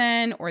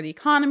husband or the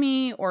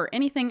economy or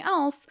anything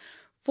else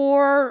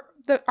for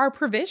our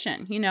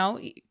provision.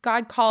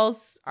 God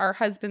calls our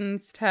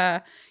husbands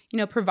to,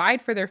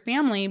 provide for their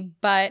family,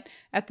 but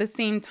at the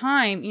same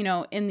time,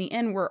 in the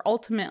end, we're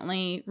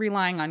ultimately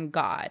relying on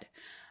God.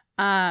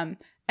 And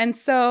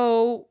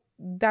so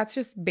that's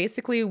just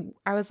basically,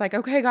 I was like,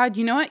 okay, God,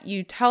 you know what?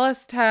 You tell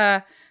us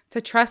to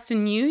trust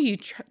in you. You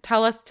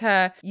tell us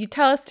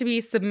to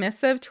be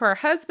submissive to our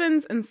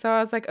husbands. And so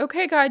I was like,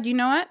 okay, God, you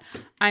know what?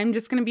 I'm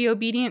just going to be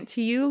obedient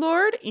to you,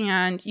 Lord.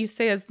 And you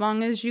say, as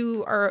long as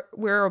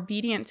we're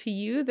obedient to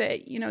you,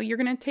 that, you're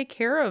going to take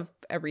care of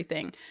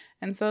everything.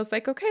 And so it's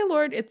like, okay,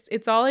 Lord,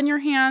 it's all in your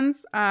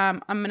hands. I'm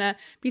going to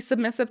be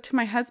submissive to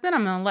my husband.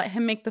 I'm going to let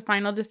him make the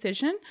final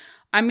decision.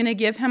 I'm going to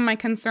give him my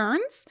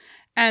concerns.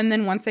 And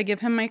then once I give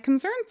him my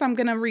concerns, I'm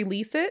going to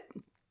release it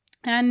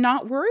and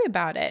not worry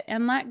about it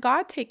and let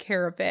God take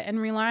care of it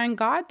and rely on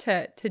God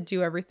to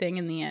do everything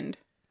in the end.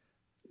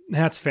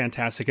 That's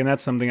fantastic. And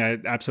that's something I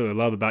absolutely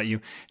love about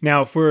you.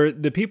 Now, for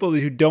the people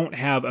who don't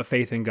have a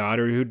faith in God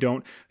or who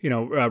don't,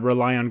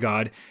 rely on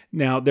God,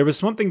 now there was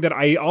something that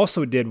I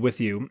also did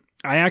with you.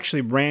 I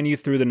actually ran you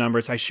through the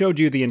numbers. I showed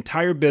you the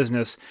entire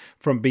business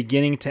from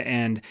beginning to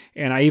end.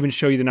 And I even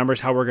show you the numbers,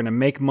 how we're going to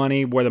make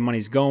money, where the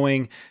money's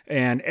going,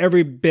 and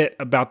every bit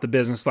about the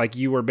business, like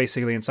you were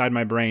basically inside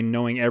my brain,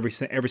 knowing every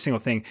single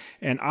thing.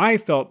 And I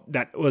felt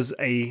that was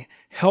a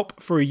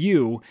help for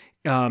you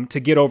to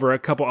get over a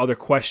couple other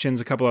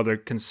questions, a couple other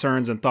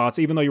concerns and thoughts,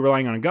 even though you're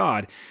relying on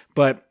God.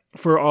 But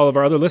for all of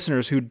our other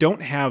listeners who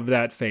don't have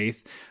that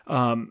faith,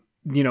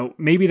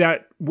 maybe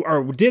that,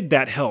 or did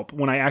that help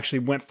when I actually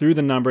went through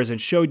the numbers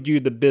and showed you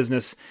the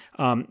business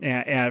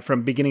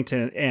from beginning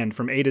to end,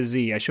 from A to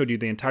Z? I showed you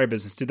the entire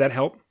business. Did that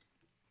help?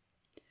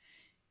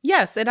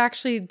 Yes, it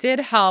actually did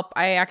help.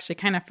 I actually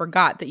kind of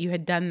forgot that you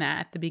had done that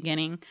at the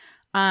beginning.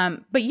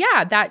 But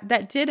yeah,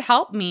 that did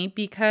help me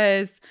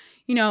because,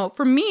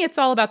 for me, it's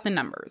all about the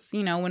numbers.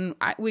 When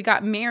we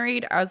got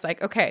married, I was like,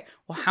 okay,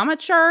 well, how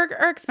much are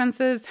our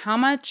expenses? How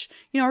much,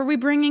 are we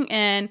bringing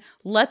in?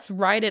 Let's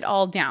write it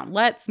all down.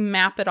 Let's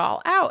map it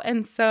all out.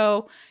 And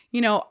so,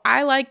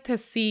 I like to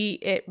see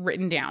it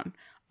written down.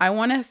 I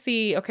want to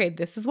see, okay,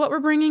 this is what we're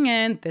bringing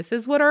in. This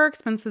is what our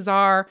expenses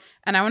are.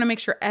 And I want to make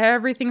sure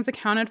everything's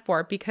accounted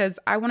for because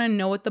I want to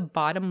know what the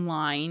bottom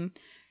line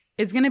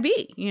is going to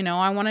be.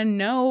 I want to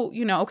know,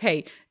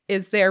 okay,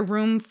 is there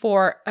room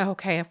for,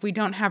 okay, if we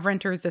don't have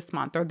renters this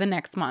month or the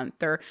next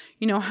month, or,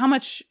 how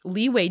much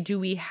leeway do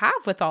we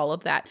have with all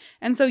of that?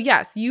 And so,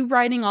 yes, you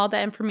writing all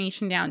that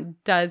information down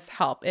does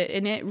help.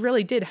 And it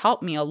really did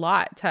help me a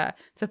lot to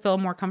feel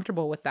more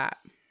comfortable with that.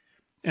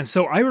 And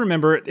so I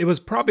remember it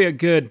was probably a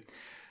good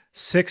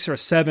 6 or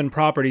 7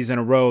 properties in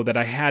a row that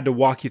I had to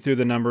walk you through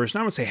the numbers.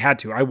 And I would say had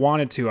to. I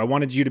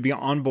wanted you to be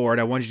on board.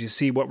 I wanted you to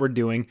see what we're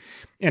doing.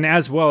 And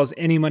as well as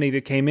any money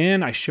that came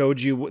in, I showed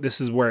you this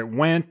is where it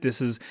went.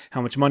 This is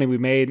how much money we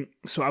made.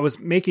 So I was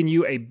making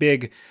you a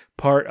big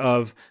part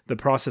of the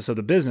process of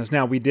the business.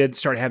 Now, we did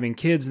start having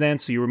kids then,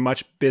 so you were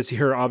much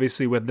busier,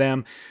 obviously, with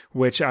them,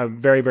 which I'm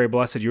very, very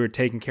blessed that you were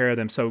taking care of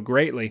them so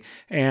greatly.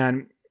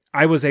 And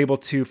I was able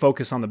to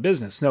focus on the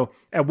business. So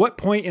at what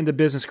point in the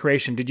business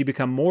creation did you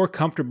become more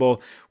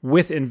comfortable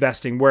with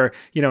investing where,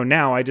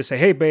 now I just say,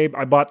 hey, babe,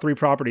 I bought 3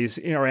 properties,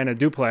 and a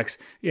duplex.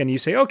 And you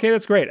say, okay,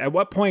 that's great. At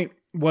what point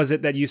was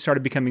it that you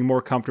started becoming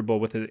more comfortable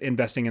with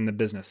investing in the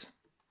business?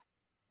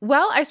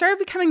 Well, I started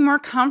becoming more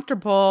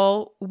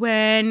comfortable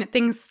when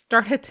things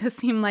started to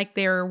seem like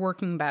they were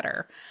working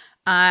better.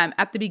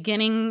 At the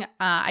beginning,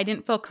 I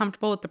didn't feel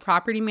comfortable with the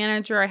property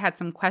manager. I had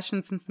some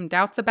questions and some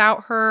doubts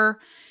about her.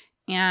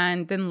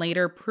 And then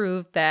later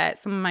proved that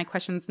some of my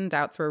questions and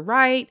doubts were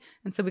right.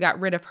 And so we got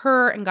rid of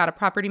her and got a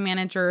property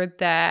manager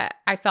that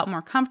I felt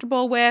more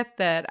comfortable with,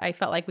 that I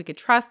felt like we could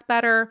trust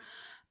better.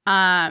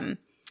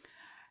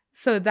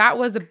 So that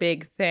was a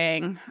big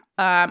thing.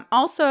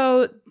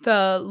 Also,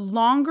 the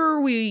longer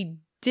we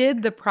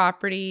did the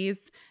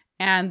properties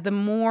and the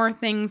more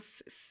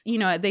things,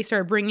 they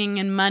started bringing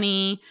in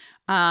money,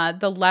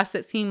 the less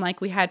it seemed like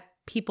we had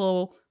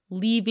people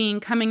leaving,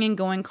 coming and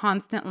going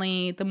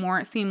constantly, the more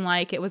it seemed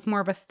like it was more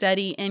of a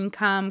steady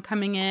income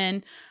coming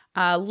in,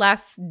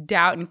 less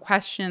doubt and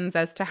questions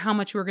as to how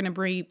much we were going to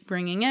be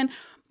bringing in.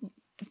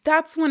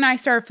 That's when I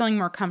started feeling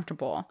more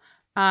comfortable.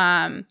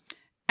 And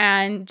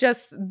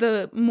just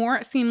the more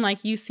it seemed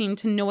like you seemed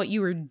to know what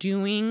you were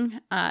doing,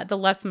 the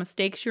less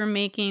mistakes you were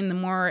making, the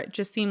more it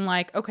just seemed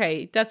like,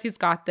 okay, Dusty's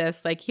got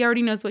this. Like, he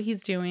already knows what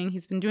he's doing.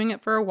 He's been doing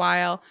it for a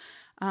while.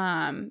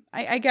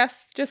 I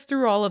guess just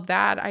through all of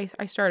that,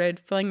 I started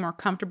feeling more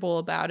comfortable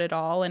about it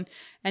all. And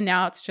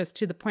now it's just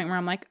to the point where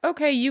I'm like,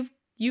 okay,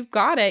 you've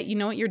got it. You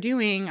know what you're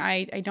doing.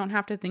 I don't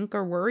have to think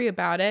or worry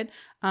about it.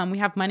 We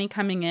have money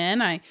coming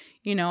in.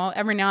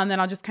 Every now and then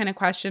I'll just kind of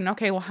question,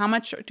 okay, well, how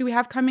much do we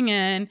have coming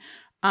in?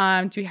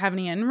 Do we have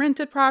any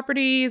unrented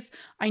properties?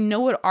 I know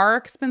what our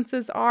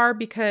expenses are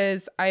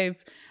because I'm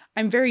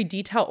very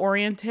detail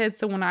oriented.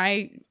 So when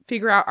I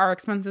figure out our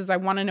expenses, I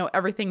want to know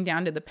everything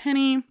down to the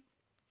penny.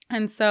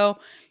 And so,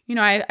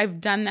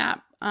 I've done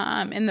that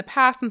in the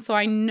past. And so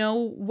I know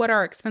what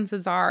our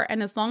expenses are.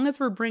 And as long as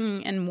we're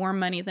bringing in more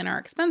money than our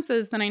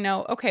expenses, then I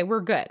know, okay,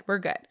 we're good. We're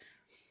good.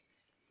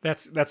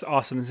 That's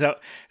awesome. So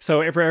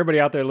for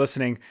everybody out there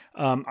listening,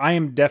 I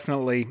am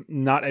definitely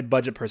not a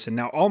budget person.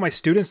 Now, all my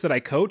students that I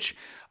coach,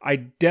 I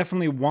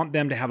definitely want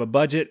them to have a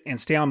budget and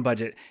stay on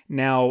budget.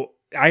 Now,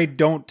 I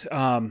don't...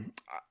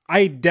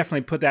 I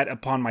definitely put that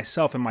upon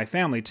myself and my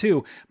family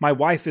too. My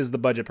wife is the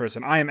budget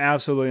person. I am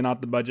absolutely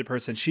not the budget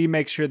person. She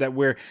makes sure that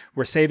we're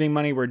saving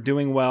money, we're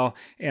doing well,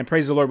 and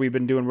praise the Lord, we've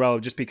been doing well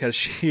just because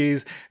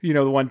she's,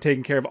 the one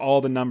taking care of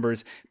all the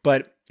numbers.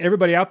 But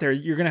everybody out there,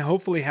 you're going to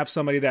hopefully have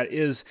somebody that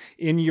is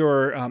in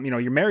your,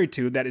 you're married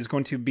to, that is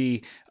going to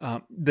be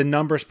the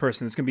numbers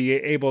person. That's going to be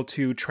able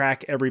to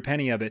track every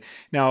penny of it.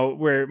 Now,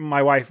 where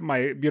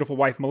my beautiful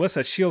wife,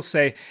 Melissa, she'll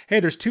say, hey,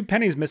 there's 2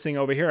 pennies missing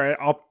over here.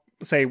 I'll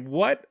say,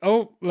 what?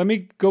 Oh, let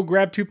me go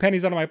grab 2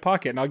 pennies out of my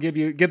pocket and I'll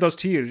give those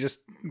to you to just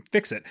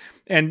fix it.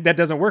 And that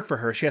doesn't work for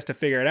her. She has to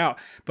figure it out.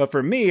 But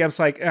for me,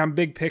 I'm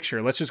big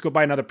picture. Let's just go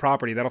buy another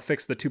property. That'll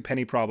fix the 2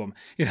 penny problem.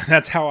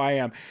 That's how I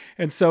am.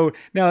 And so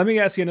now let me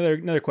ask you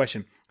another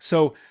question.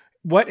 So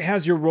what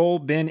has your role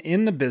been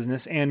in the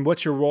business and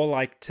what's your role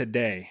like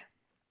today?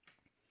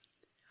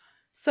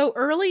 So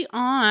early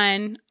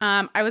on,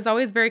 I was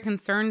always very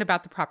concerned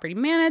about the property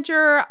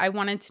manager. I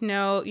wanted to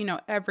know,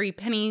 every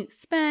penny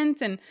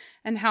spent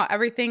and how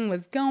everything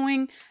was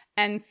going.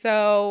 And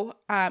so,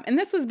 and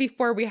this was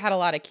before we had a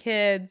lot of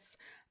kids.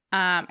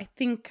 I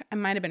think I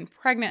might have been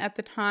pregnant at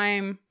the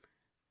time.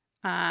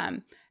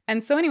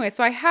 And so anyway,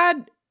 so I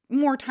had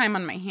more time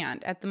on my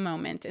hand at the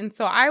moment. And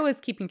so I was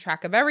keeping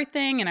track of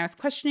everything and I was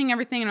questioning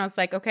everything. And I was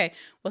like, okay,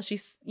 well,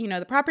 she's,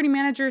 the property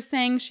manager is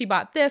saying she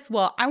bought this.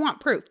 Well, I want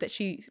proof that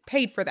she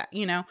paid for that.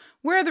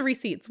 Where are the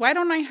receipts? Why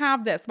don't I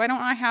have this? Why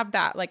don't I have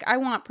that? Like, I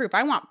want proof.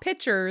 I want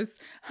pictures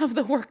of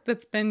the work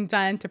that's been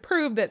done to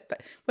prove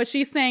that what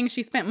she's saying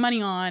she spent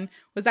money on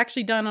was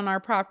actually done on our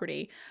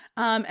property.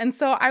 And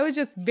so I was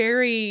just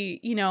very,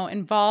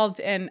 involved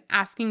in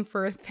asking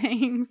for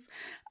things.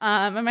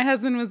 And my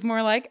husband was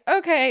more like,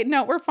 okay,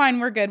 no, we're fine.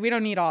 We're good. We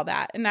don't need all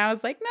that. And I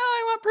was like, no,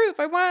 I want proof.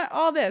 I want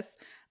all this.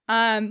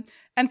 And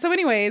so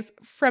anyways,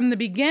 from the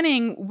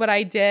beginning, what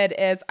I did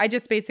is I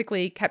just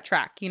basically kept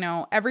track,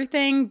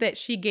 everything that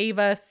she gave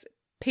us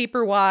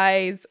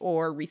paper-wise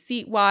or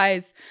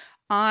receipt-wise,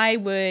 I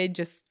would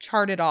just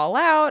chart it all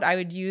out. I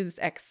would use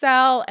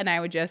Excel and I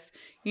would just,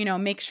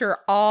 make sure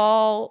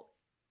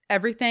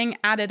everything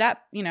added up,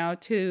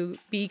 to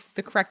be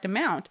the correct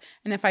amount.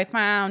 And if I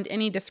found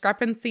any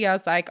discrepancy, I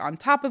was like, on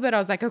top of it, I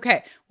was like,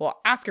 okay, well,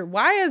 ask her,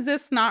 why is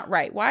this not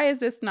right? Why is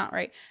this not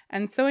right?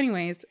 And so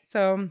anyways,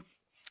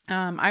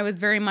 I was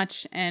very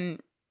much in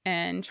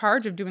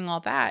charge of doing all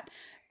that.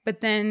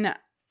 But then,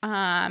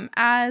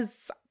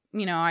 as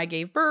I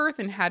gave birth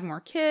and had more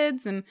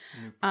kids and,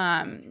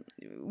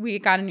 we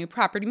got a new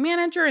property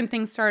manager and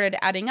things started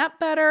adding up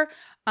better.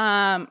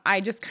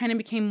 I just kind of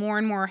became more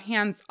and more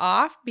hands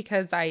off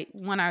because I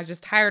was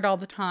just tired all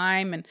the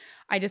time and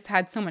I just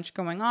had so much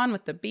going on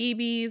with the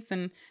babies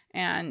and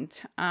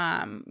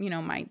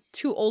my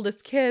two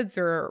oldest kids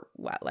are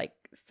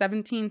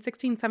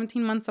 16,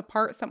 17 months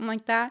apart, something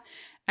like that.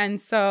 And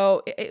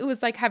so it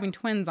was like having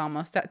twins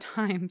almost at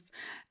times.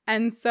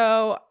 And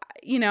so,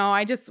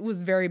 I just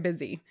was very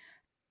busy.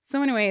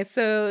 So anyway,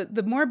 so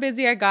the more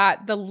busy I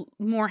got, the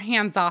more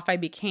hands-off I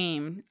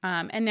became.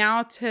 And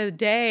now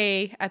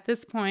today, at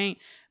this point,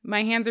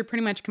 my hands are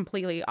pretty much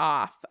completely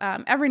off.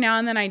 Every now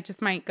and then I just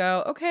might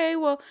go, okay,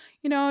 well,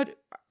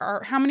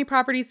 how many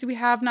properties do we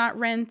have not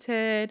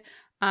rented?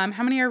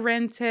 How many are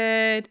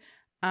rented?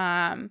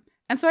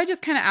 And so I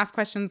just kind of ask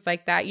questions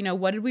like that,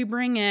 what did we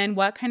bring in?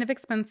 What kind of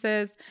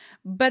expenses?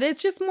 But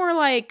it's just more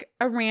like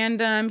a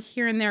random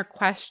here and there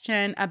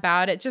question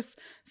about it, just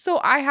so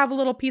I have a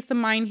little peace of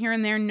mind here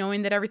and there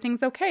knowing that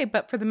everything's okay.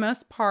 But for the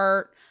most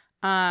part,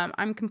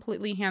 I'm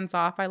completely hands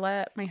off. I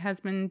let my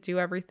husband do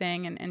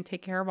everything and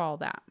take care of all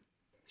that.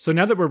 So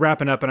now that we're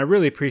wrapping up, and I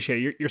really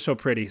appreciate it, you're so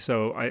pretty,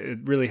 so it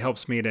really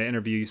helps me to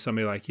interview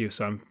somebody like you.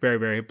 So I'm very,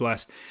 very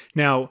blessed.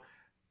 Now,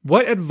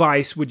 what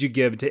advice would you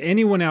give to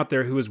anyone out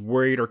there who is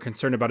worried or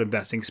concerned about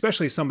investing,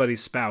 especially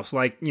somebody's spouse,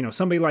 like,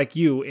 somebody like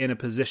you in a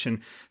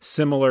position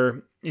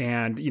similar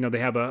and, they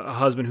have a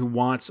husband who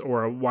wants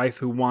or a wife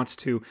who wants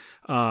to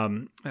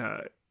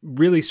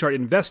really start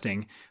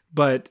investing,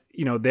 but,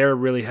 they're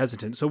really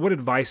hesitant. So what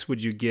advice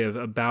would you give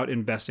about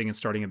investing and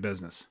starting a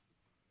business?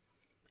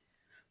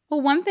 Well,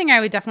 one thing I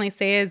would definitely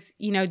say is,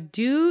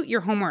 do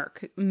your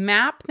homework,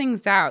 map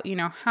things out.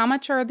 How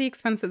much are the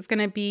expenses going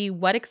to be?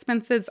 What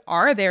expenses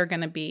are there going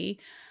to be?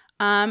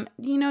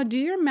 Do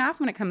your math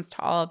when it comes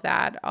to all of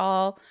that,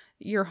 all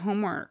your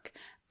homework,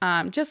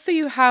 just so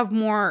you have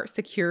more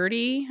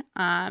security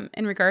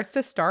in regards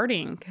to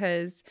starting.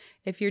 Because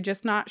if you're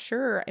just not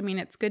sure,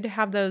 it's good to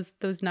have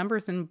those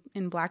numbers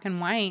in black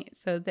and white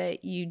so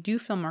that you do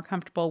feel more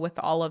comfortable with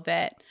all of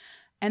it.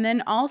 And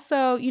then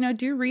also,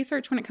 do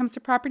research when it comes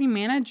to property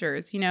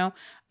managers.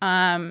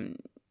 Not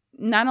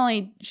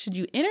only should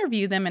you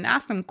interview them and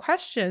ask them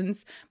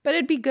questions, but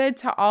it'd be good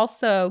to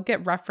also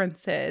get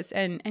references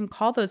and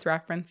call those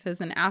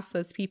references and ask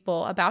those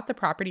people about the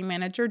property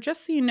manager,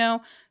 just so you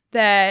know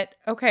that,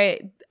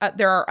 okay,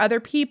 there are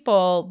other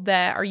people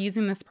that are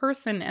using this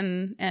person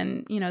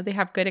and they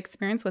have good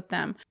experience with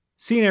them.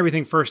 Seeing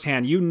everything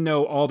firsthand,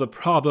 all the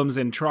problems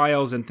and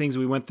trials and things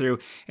we went through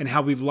and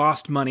how we've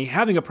lost money,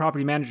 having a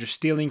property manager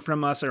stealing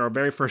from us, or our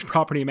very first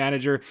property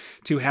manager,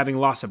 to having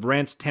loss of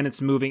rents, tenants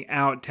moving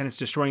out, tenants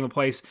destroying the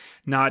place,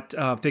 not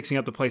fixing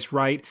up the place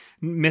right,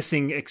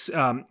 missing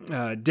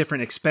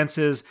different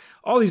expenses,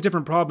 all these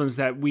different problems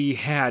that we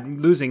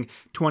had, losing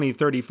 $20,000,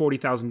 $30,000,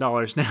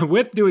 $40,000. Now,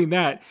 with doing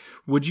that,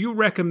 would you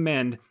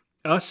recommend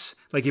us,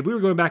 like if we were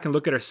going back and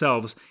look at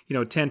ourselves,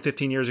 10,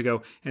 15 years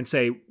ago and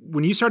say,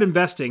 when you start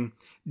investing,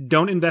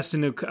 don't invest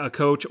in a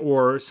coach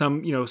or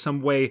some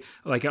way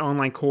like an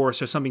online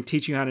course or something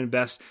teaching you how to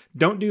invest.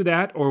 Don't do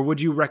that. Or would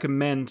you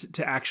recommend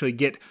to actually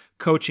get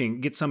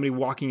coaching, get somebody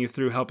walking you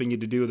through, helping you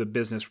to do the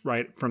business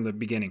right from the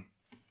beginning?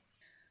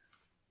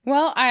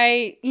 Well,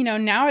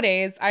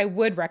 nowadays I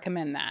would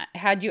recommend that.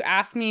 Had you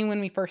asked me when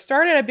we first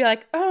started, I'd be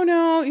like, oh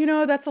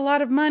no, that's a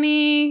lot of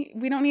money.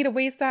 We don't need to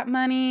waste that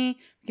money.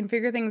 We can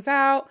figure things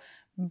out.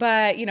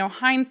 But,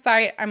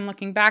 hindsight, I'm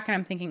looking back and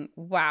I'm thinking,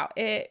 wow,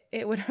 it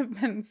would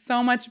have been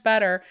so much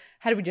better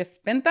had we just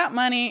spent that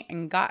money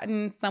and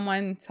gotten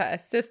someone to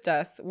assist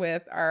us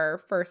with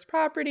our first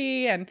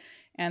property and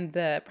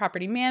the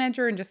property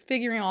manager and just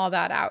figuring all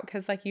that out.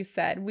 Because like you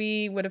said,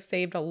 we would have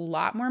saved a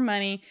lot more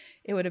money.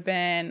 It would have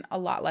been a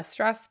lot less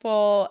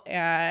stressful.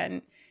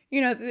 And,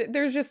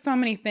 there's just so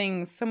many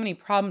things, so many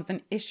problems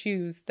and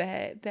issues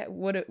that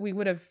we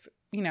would have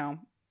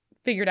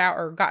figured out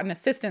or gotten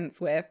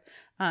assistance with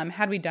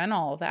had we done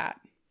all of that.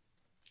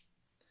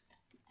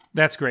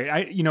 That's great.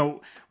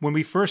 When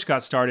we first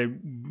got started,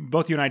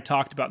 both you and I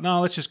talked about, no,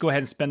 let's just go ahead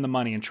and spend the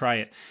money and try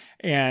it.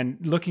 And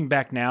looking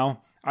back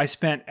now, I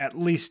spent at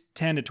least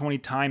 10 to 20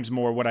 times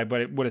more what I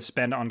would have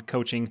spent on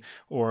coaching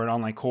or an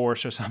online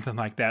course or something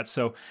like that.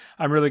 So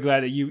I'm really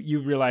glad that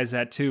you realized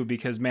that too,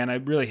 because man,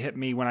 it really hit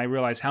me when I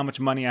realized how much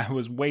money I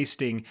was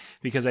wasting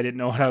because I didn't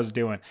know what I was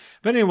doing.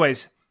 But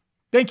anyways,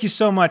 thank you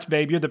so much,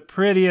 babe. You're the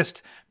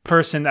prettiest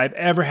person I've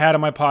ever had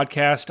on my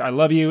podcast. I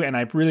love you, and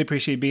I really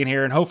appreciate being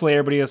here, and hopefully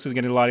everybody else is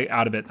getting a lot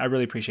out of it. I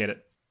really appreciate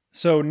it.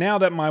 So now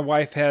that my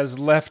wife has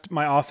left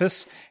my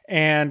office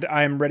and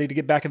I'm ready to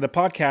get back into the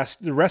podcast,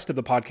 the rest of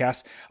the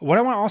podcast, what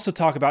I want to also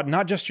talk about,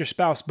 not just your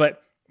spouse,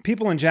 but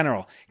people in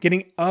general,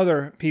 getting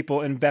other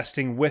people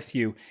investing with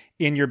you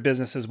in your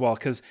business as well.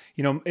 Because,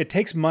 it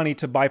takes money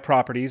to buy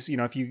properties.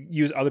 If you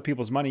use other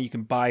people's money, you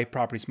can buy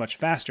properties much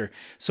faster.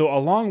 So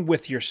along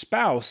with your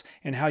spouse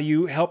and how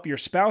you help your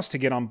spouse to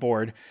get on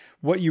board,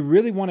 what you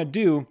really want to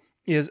do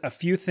is a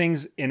few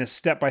things in a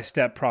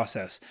step-by-step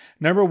process.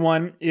 Number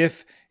one,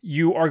 if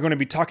you are going to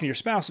be talking to your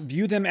spouse,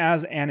 view them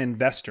as an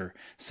investor,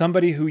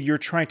 somebody who you're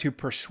trying to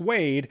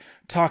persuade,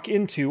 talk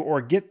into,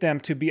 or get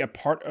them to be a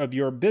part of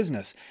your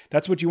business.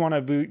 That's what you want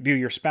to view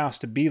your spouse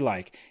to be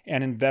like,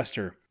 an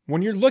investor.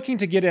 When you're looking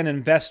to get an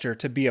investor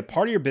to be a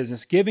part of your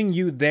business, giving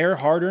you their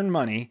hard-earned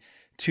money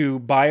to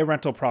buy a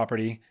rental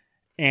property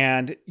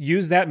and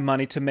use that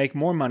money to make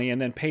more money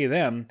and then pay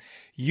them,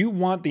 you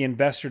want the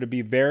investor to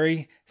be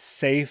very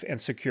safe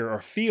and secure, or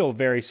feel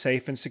very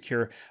safe and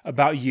secure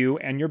about you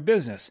and your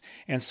business.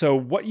 And so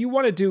what you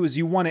want to do is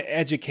you want to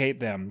educate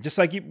them. Just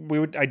like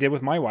I did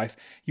with my wife,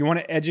 you want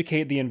to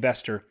educate the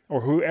investor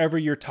or whoever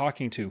you're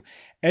talking to.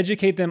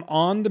 Educate them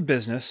on the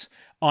business,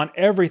 on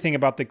everything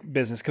about the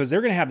business, because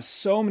they're going to have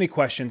so many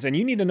questions, and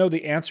you need to know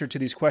the answer to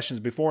these questions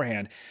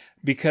beforehand,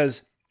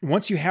 because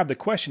once you have the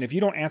question, if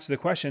you don't answer the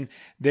question,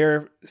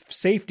 their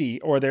safety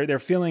or their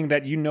feeling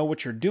that you know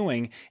what you're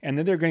doing and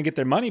then they're going to get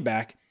their money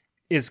back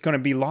is going to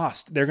be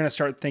lost. They're going to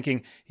start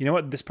thinking, you know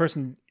what, this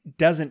person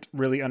doesn't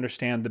really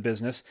understand the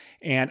business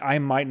and I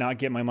might not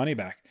get my money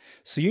back.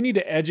 So you need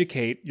to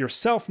educate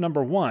yourself,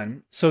 number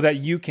one, so that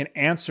you can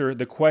answer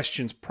the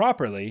questions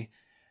properly.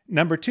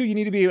 Number two, you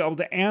need to be able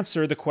to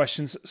answer the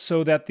questions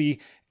so that the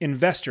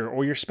investor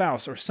or your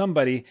spouse or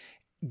somebody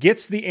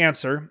gets the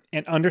answer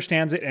and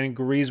understands it and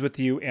agrees with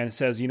you and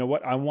says, you know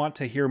what, I want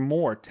to hear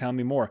more. Tell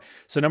me more.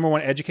 So number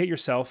one, educate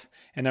yourself.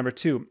 And number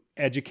two,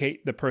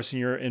 educate the person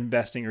you're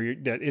investing or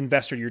the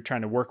investor you're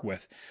trying to work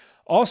with.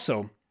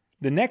 Also,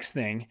 the next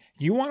thing,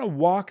 you want to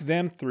walk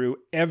them through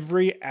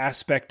every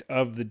aspect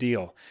of the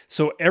deal.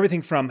 So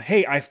everything from,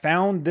 hey, I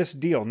found this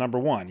deal, number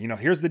one,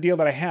 here's the deal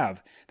that I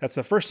have. That's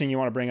the first thing you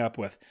want to bring up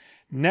with.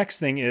 Next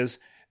thing is,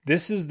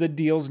 this is the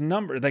deal's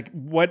number, like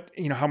what,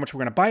 how much we're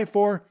going to buy it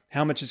for,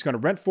 how much it's going to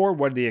rent for,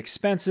 what are the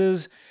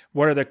expenses,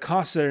 what are the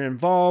costs that are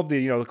involved,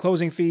 the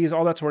closing fees,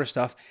 all that sort of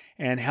stuff,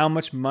 and how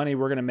much money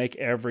we're going to make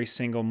every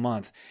single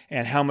month,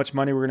 and how much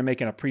money we're going to make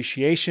in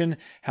appreciation,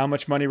 how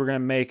much money we're going to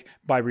make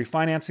by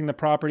refinancing the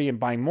property and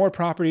buying more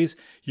properties.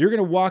 You're going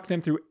to walk them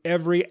through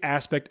every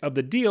aspect of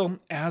the deal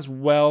as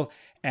well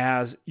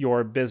as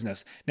your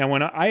business. Now,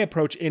 when I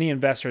approach any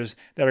investors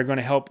that are going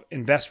to help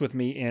invest with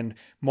me in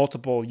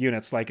multiple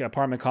units, like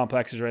apartment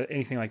complexes or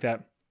anything like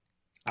that,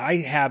 I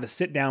have a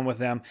sit down with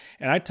them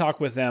and I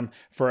talk with them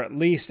for at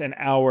least an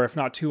hour, if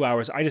not 2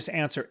 hours. I just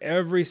answer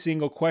every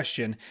single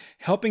question,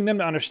 helping them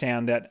to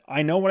understand that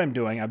I know what I'm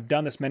doing. I've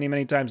done this many,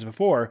 many times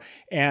before,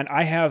 and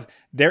I have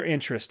their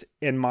interest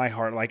in my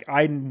heart. Like,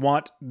 I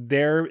want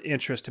their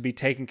interest to be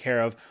taken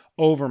care of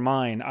over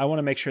mine. I want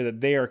to make sure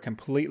that they are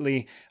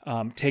completely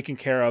taken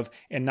care of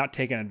and not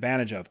taken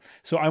advantage of.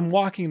 So I'm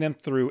walking them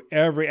through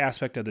every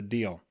aspect of the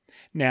deal.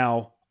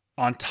 Now,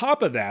 on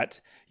top of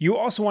that, you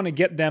also want to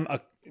get them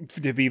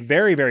to be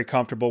very, very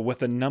comfortable with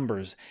the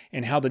numbers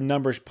and how the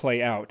numbers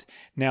play out.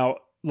 Now,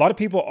 a lot of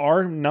people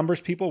are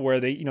numbers people where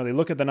they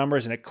look at the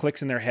numbers and it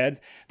clicks in their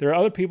heads. There are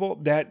other people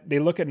that they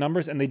look at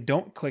numbers and they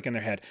don't click in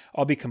their head.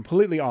 I'll be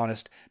completely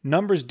honest.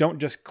 Numbers don't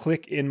just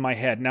click in my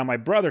head. Now, my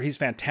brother, he's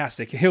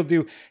fantastic. He'll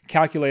do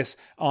calculus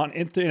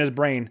in his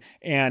brain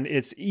and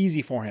it's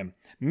easy for him.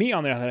 Me,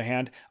 on the other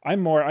hand,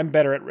 I'm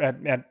better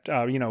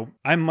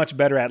I'm much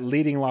better at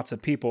leading lots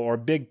of people or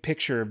big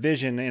picture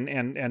vision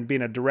and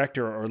being a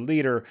director or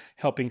leader,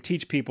 helping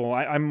teach people.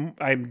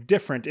 I'm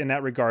different in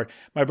that regard.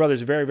 My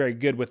brother's very, very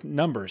good with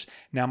numbers.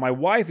 Now, my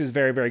wife is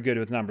very, very good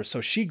with numbers,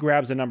 so she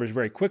grabs the numbers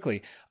very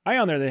quickly. I,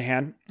 on the other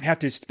hand, have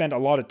to spend a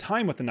lot of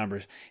time with the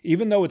numbers.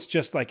 Even though it's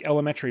just like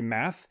elementary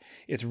math,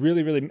 it's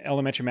really, really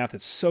elementary math.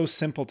 It's so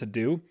simple to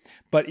do.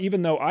 But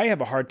even though I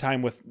have a hard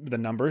time with the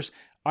numbers,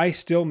 I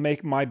still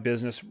make my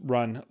business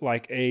run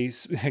like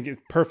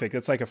perfect.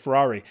 It's like a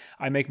Ferrari.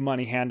 I make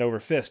money hand over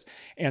fist.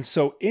 And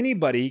so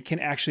anybody can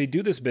actually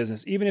do this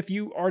business, even if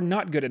you are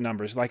not good at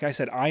numbers. Like I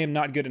said, I am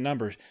not good at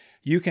numbers.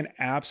 You can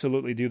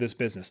absolutely do this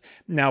business.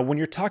 Now, when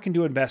you're talking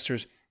to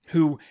investors,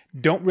 who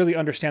don't really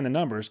understand the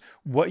numbers,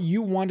 what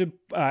you want to,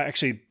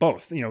 actually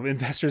both,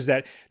 investors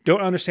that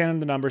don't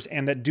understand the numbers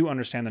and that do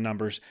understand the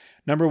numbers.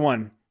 Number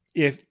one,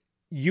 if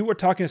you are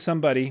talking to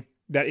somebody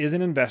that is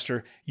an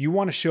investor, you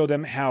want to show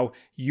them how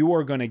you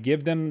are going to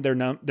give them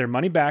their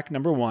money back,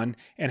 number one,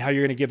 and how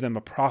you're going to give them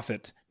a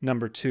profit,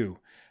 number two.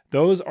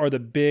 Those are the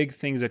big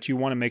things that you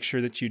want to make sure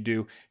that you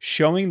do,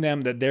 showing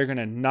them that they're going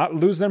to not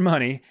lose their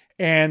money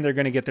and they're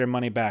going to get their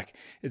money back.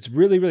 It's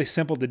really, really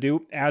simple to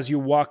do as you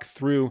walk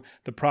through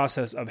the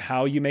process of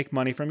how you make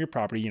money from your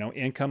property,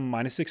 income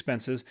minus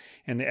expenses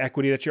and the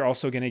equity that you're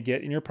also going to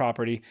get in your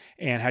property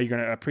and how you're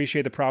going to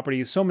appreciate the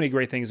property. So many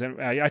great things.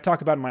 And I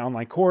talk about in my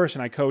online course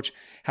and I coach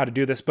how to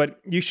do this, but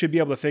you should be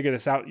able to figure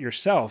this out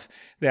yourself,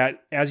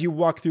 that as you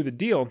walk through the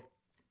deal,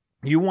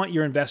 you want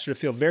your investor to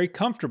feel very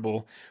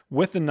comfortable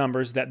with the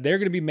numbers, that they're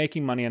going to be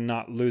making money and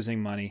not losing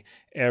money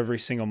every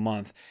single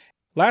month.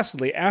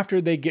 Lastly,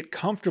 after they get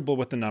comfortable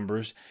with the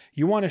numbers,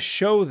 you want to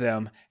show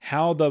them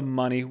how the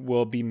money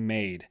will be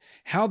made,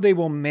 how they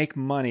will make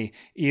money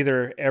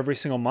either every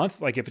single month.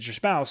 Like if it's your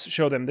spouse,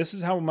 show them this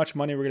is how much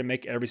money we're going to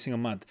make every single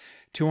month,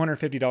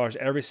 $250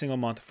 every single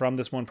month from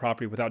this one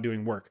property without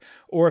doing work.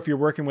 Or if you're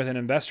working with an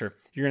investor,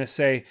 you're going to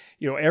say,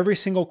 every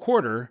single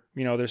quarter,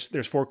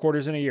 there's 4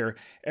 quarters in a year.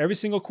 Every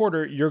single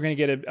quarter, you're going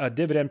to get a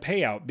dividend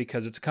payout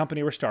because it's a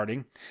company we're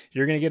starting.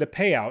 You're going to get a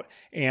payout,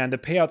 and the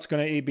payout's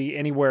going to be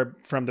anywhere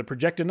from the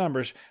projected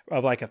numbers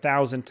of like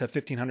 $1,000 to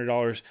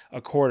 $1,500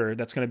 a quarter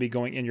that's going to be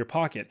going in your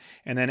pocket.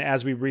 And then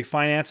as we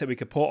refinance it, we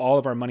could pull all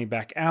of our money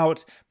back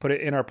out, put it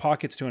in our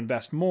pockets to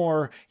invest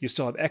more. You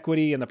still have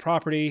equity in the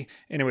property.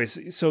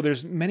 Anyways, so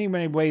there's many,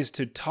 many ways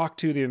to talk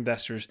to the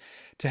investors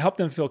to help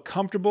them feel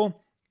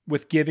comfortable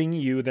with giving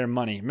you their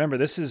money. Remember,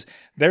 this is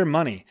their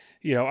money.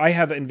 I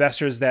have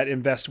investors that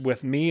invest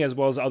with me as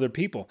well as other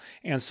people.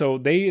 And so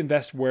they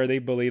invest where they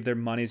believe their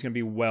money is going to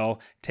be well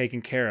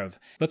taken care of.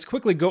 Let's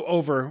quickly go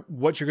over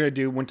what you're going to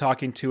do when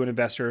talking to an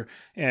investor,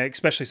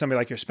 especially somebody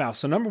like your spouse.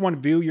 So number one,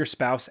 view your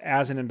spouse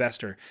as an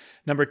investor.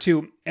 Number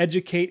two,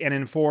 educate and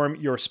inform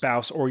your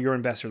spouse or your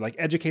investor. Like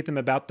educate them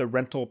about the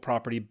rental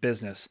property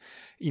business.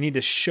 You need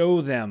to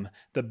show them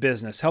the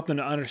business, help them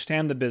to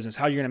understand the business,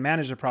 how you're going to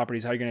manage the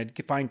properties, how you're going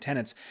to find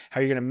tenants,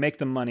 how you're going to make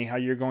the money, how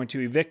you're going to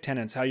evict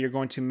tenants, how you're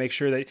going to make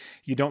sure that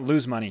you don't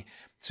lose money.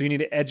 So you need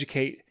to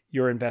educate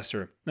your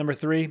investor. Number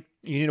three,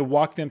 you need to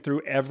walk them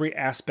through every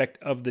aspect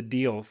of the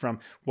deal, from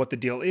what the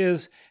deal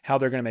is, how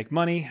they're going to make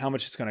money, how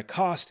much it's going to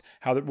cost,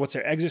 what's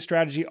their exit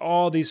strategy.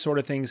 All these sort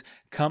of things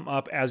come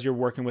up as you're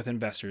working with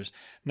investors.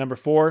 Number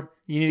four,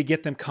 you need to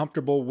get them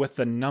comfortable with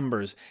the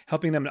numbers,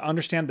 helping them to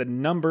understand the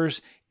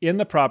numbers in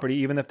the property,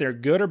 even if they're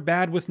good or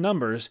bad with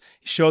numbers.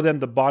 Show them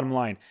the bottom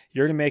line.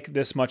 You're going to make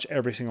this much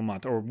every single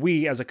month. Or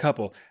we as a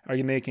couple are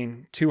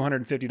making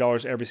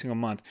 $250 every single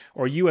month.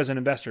 Or you as an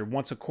investor,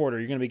 once a quarter,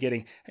 you're going to be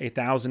getting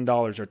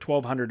 $1,000 or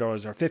 $1,200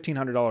 or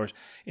 $1,500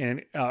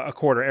 in a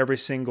quarter. Every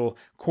single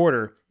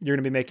quarter, you're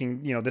going to be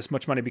making this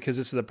much money, because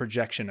this is a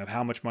projection of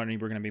how much money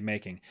we're going to be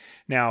making.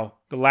 Now,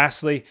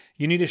 lastly,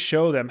 you need to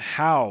show them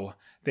how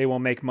they will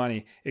make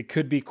money. It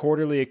could be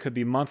quarterly, it could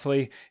be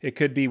monthly, it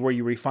could be where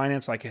you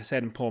refinance, like I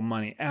said, and pull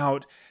money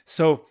out.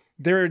 So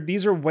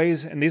these are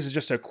ways, and this is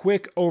just a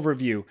quick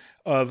overview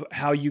of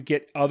how you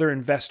get other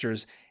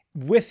investors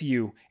with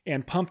you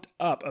and pumped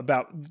up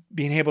about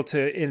being able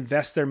to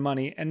invest their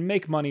money and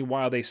make money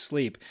while they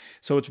sleep.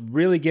 So it's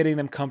really getting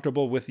them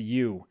comfortable with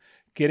you,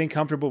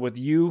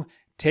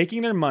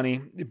 taking their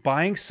money,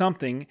 buying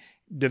something,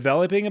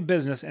 developing a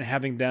business, and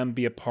having them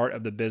be a part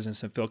of the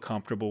business and feel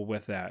comfortable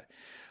with that.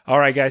 All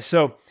right, guys.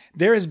 So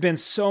there has been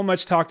so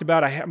much talked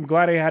about. I'm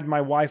glad I had my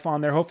wife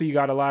on there. Hopefully you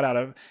got a lot out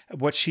of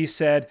what she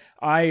said.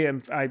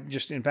 I'm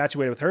just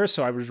infatuated with her,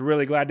 so I was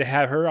really glad to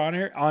have her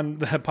on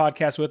the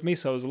podcast with me.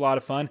 So it was a lot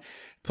of fun.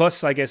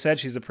 Plus, like I said,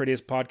 she's the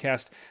prettiest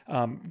podcast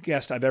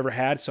guest I've ever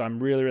had. So I'm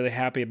really, really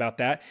happy about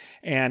that.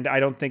 And I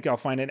don't think I'll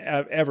find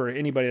ever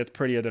anybody that's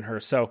prettier than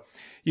her. So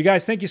you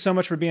guys, thank you so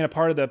much for being a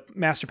part of the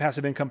Master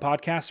Passive Income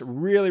Podcast.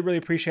 Really, really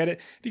appreciate it.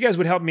 If you guys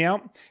would help me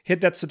out,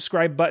 hit that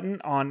subscribe button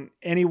on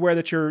anywhere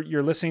that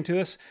you're listening to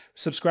this.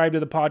 Subscribe to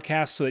the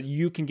podcast so that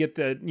you can get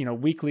the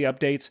weekly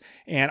updates.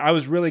 And I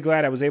was really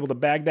glad I was able to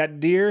bag that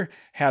deer,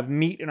 have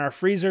meat in our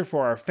freezer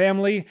for our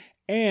family,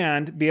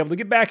 and be able to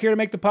get back here to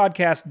make the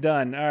podcast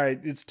done. All right,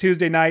 it's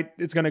Tuesday night.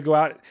 It's going to go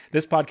out.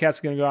 This podcast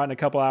is going to go out in a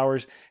couple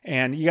hours,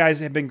 and you guys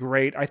have been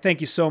great. I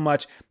thank you so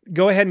much.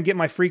 Go ahead and get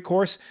my free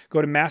course.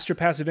 Go to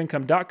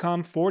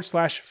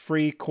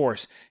masterpassiveincome.com/free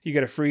course. You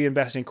get a free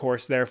investing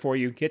course there for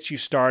you, get you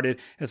started.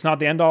 It's not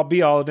the end-all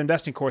be-all of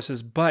investing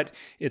courses, but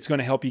it's going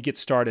to help you get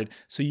started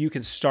so you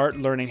can start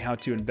learning how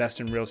to invest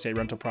in real estate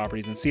rental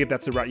properties and see if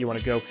that's the route you want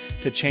to go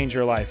to change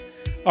your life.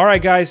 All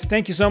right, guys,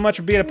 thank you so much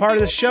for being a part of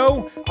the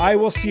show. I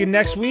will see you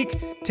next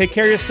week. Take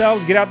care of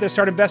yourselves. Get out there,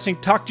 start investing.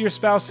 Talk to your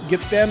spouse.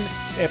 Get them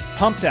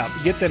pumped up.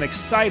 Get them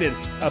excited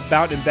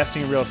about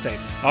investing in real estate.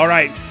 All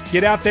right,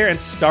 get out there and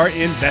start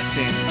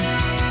investing.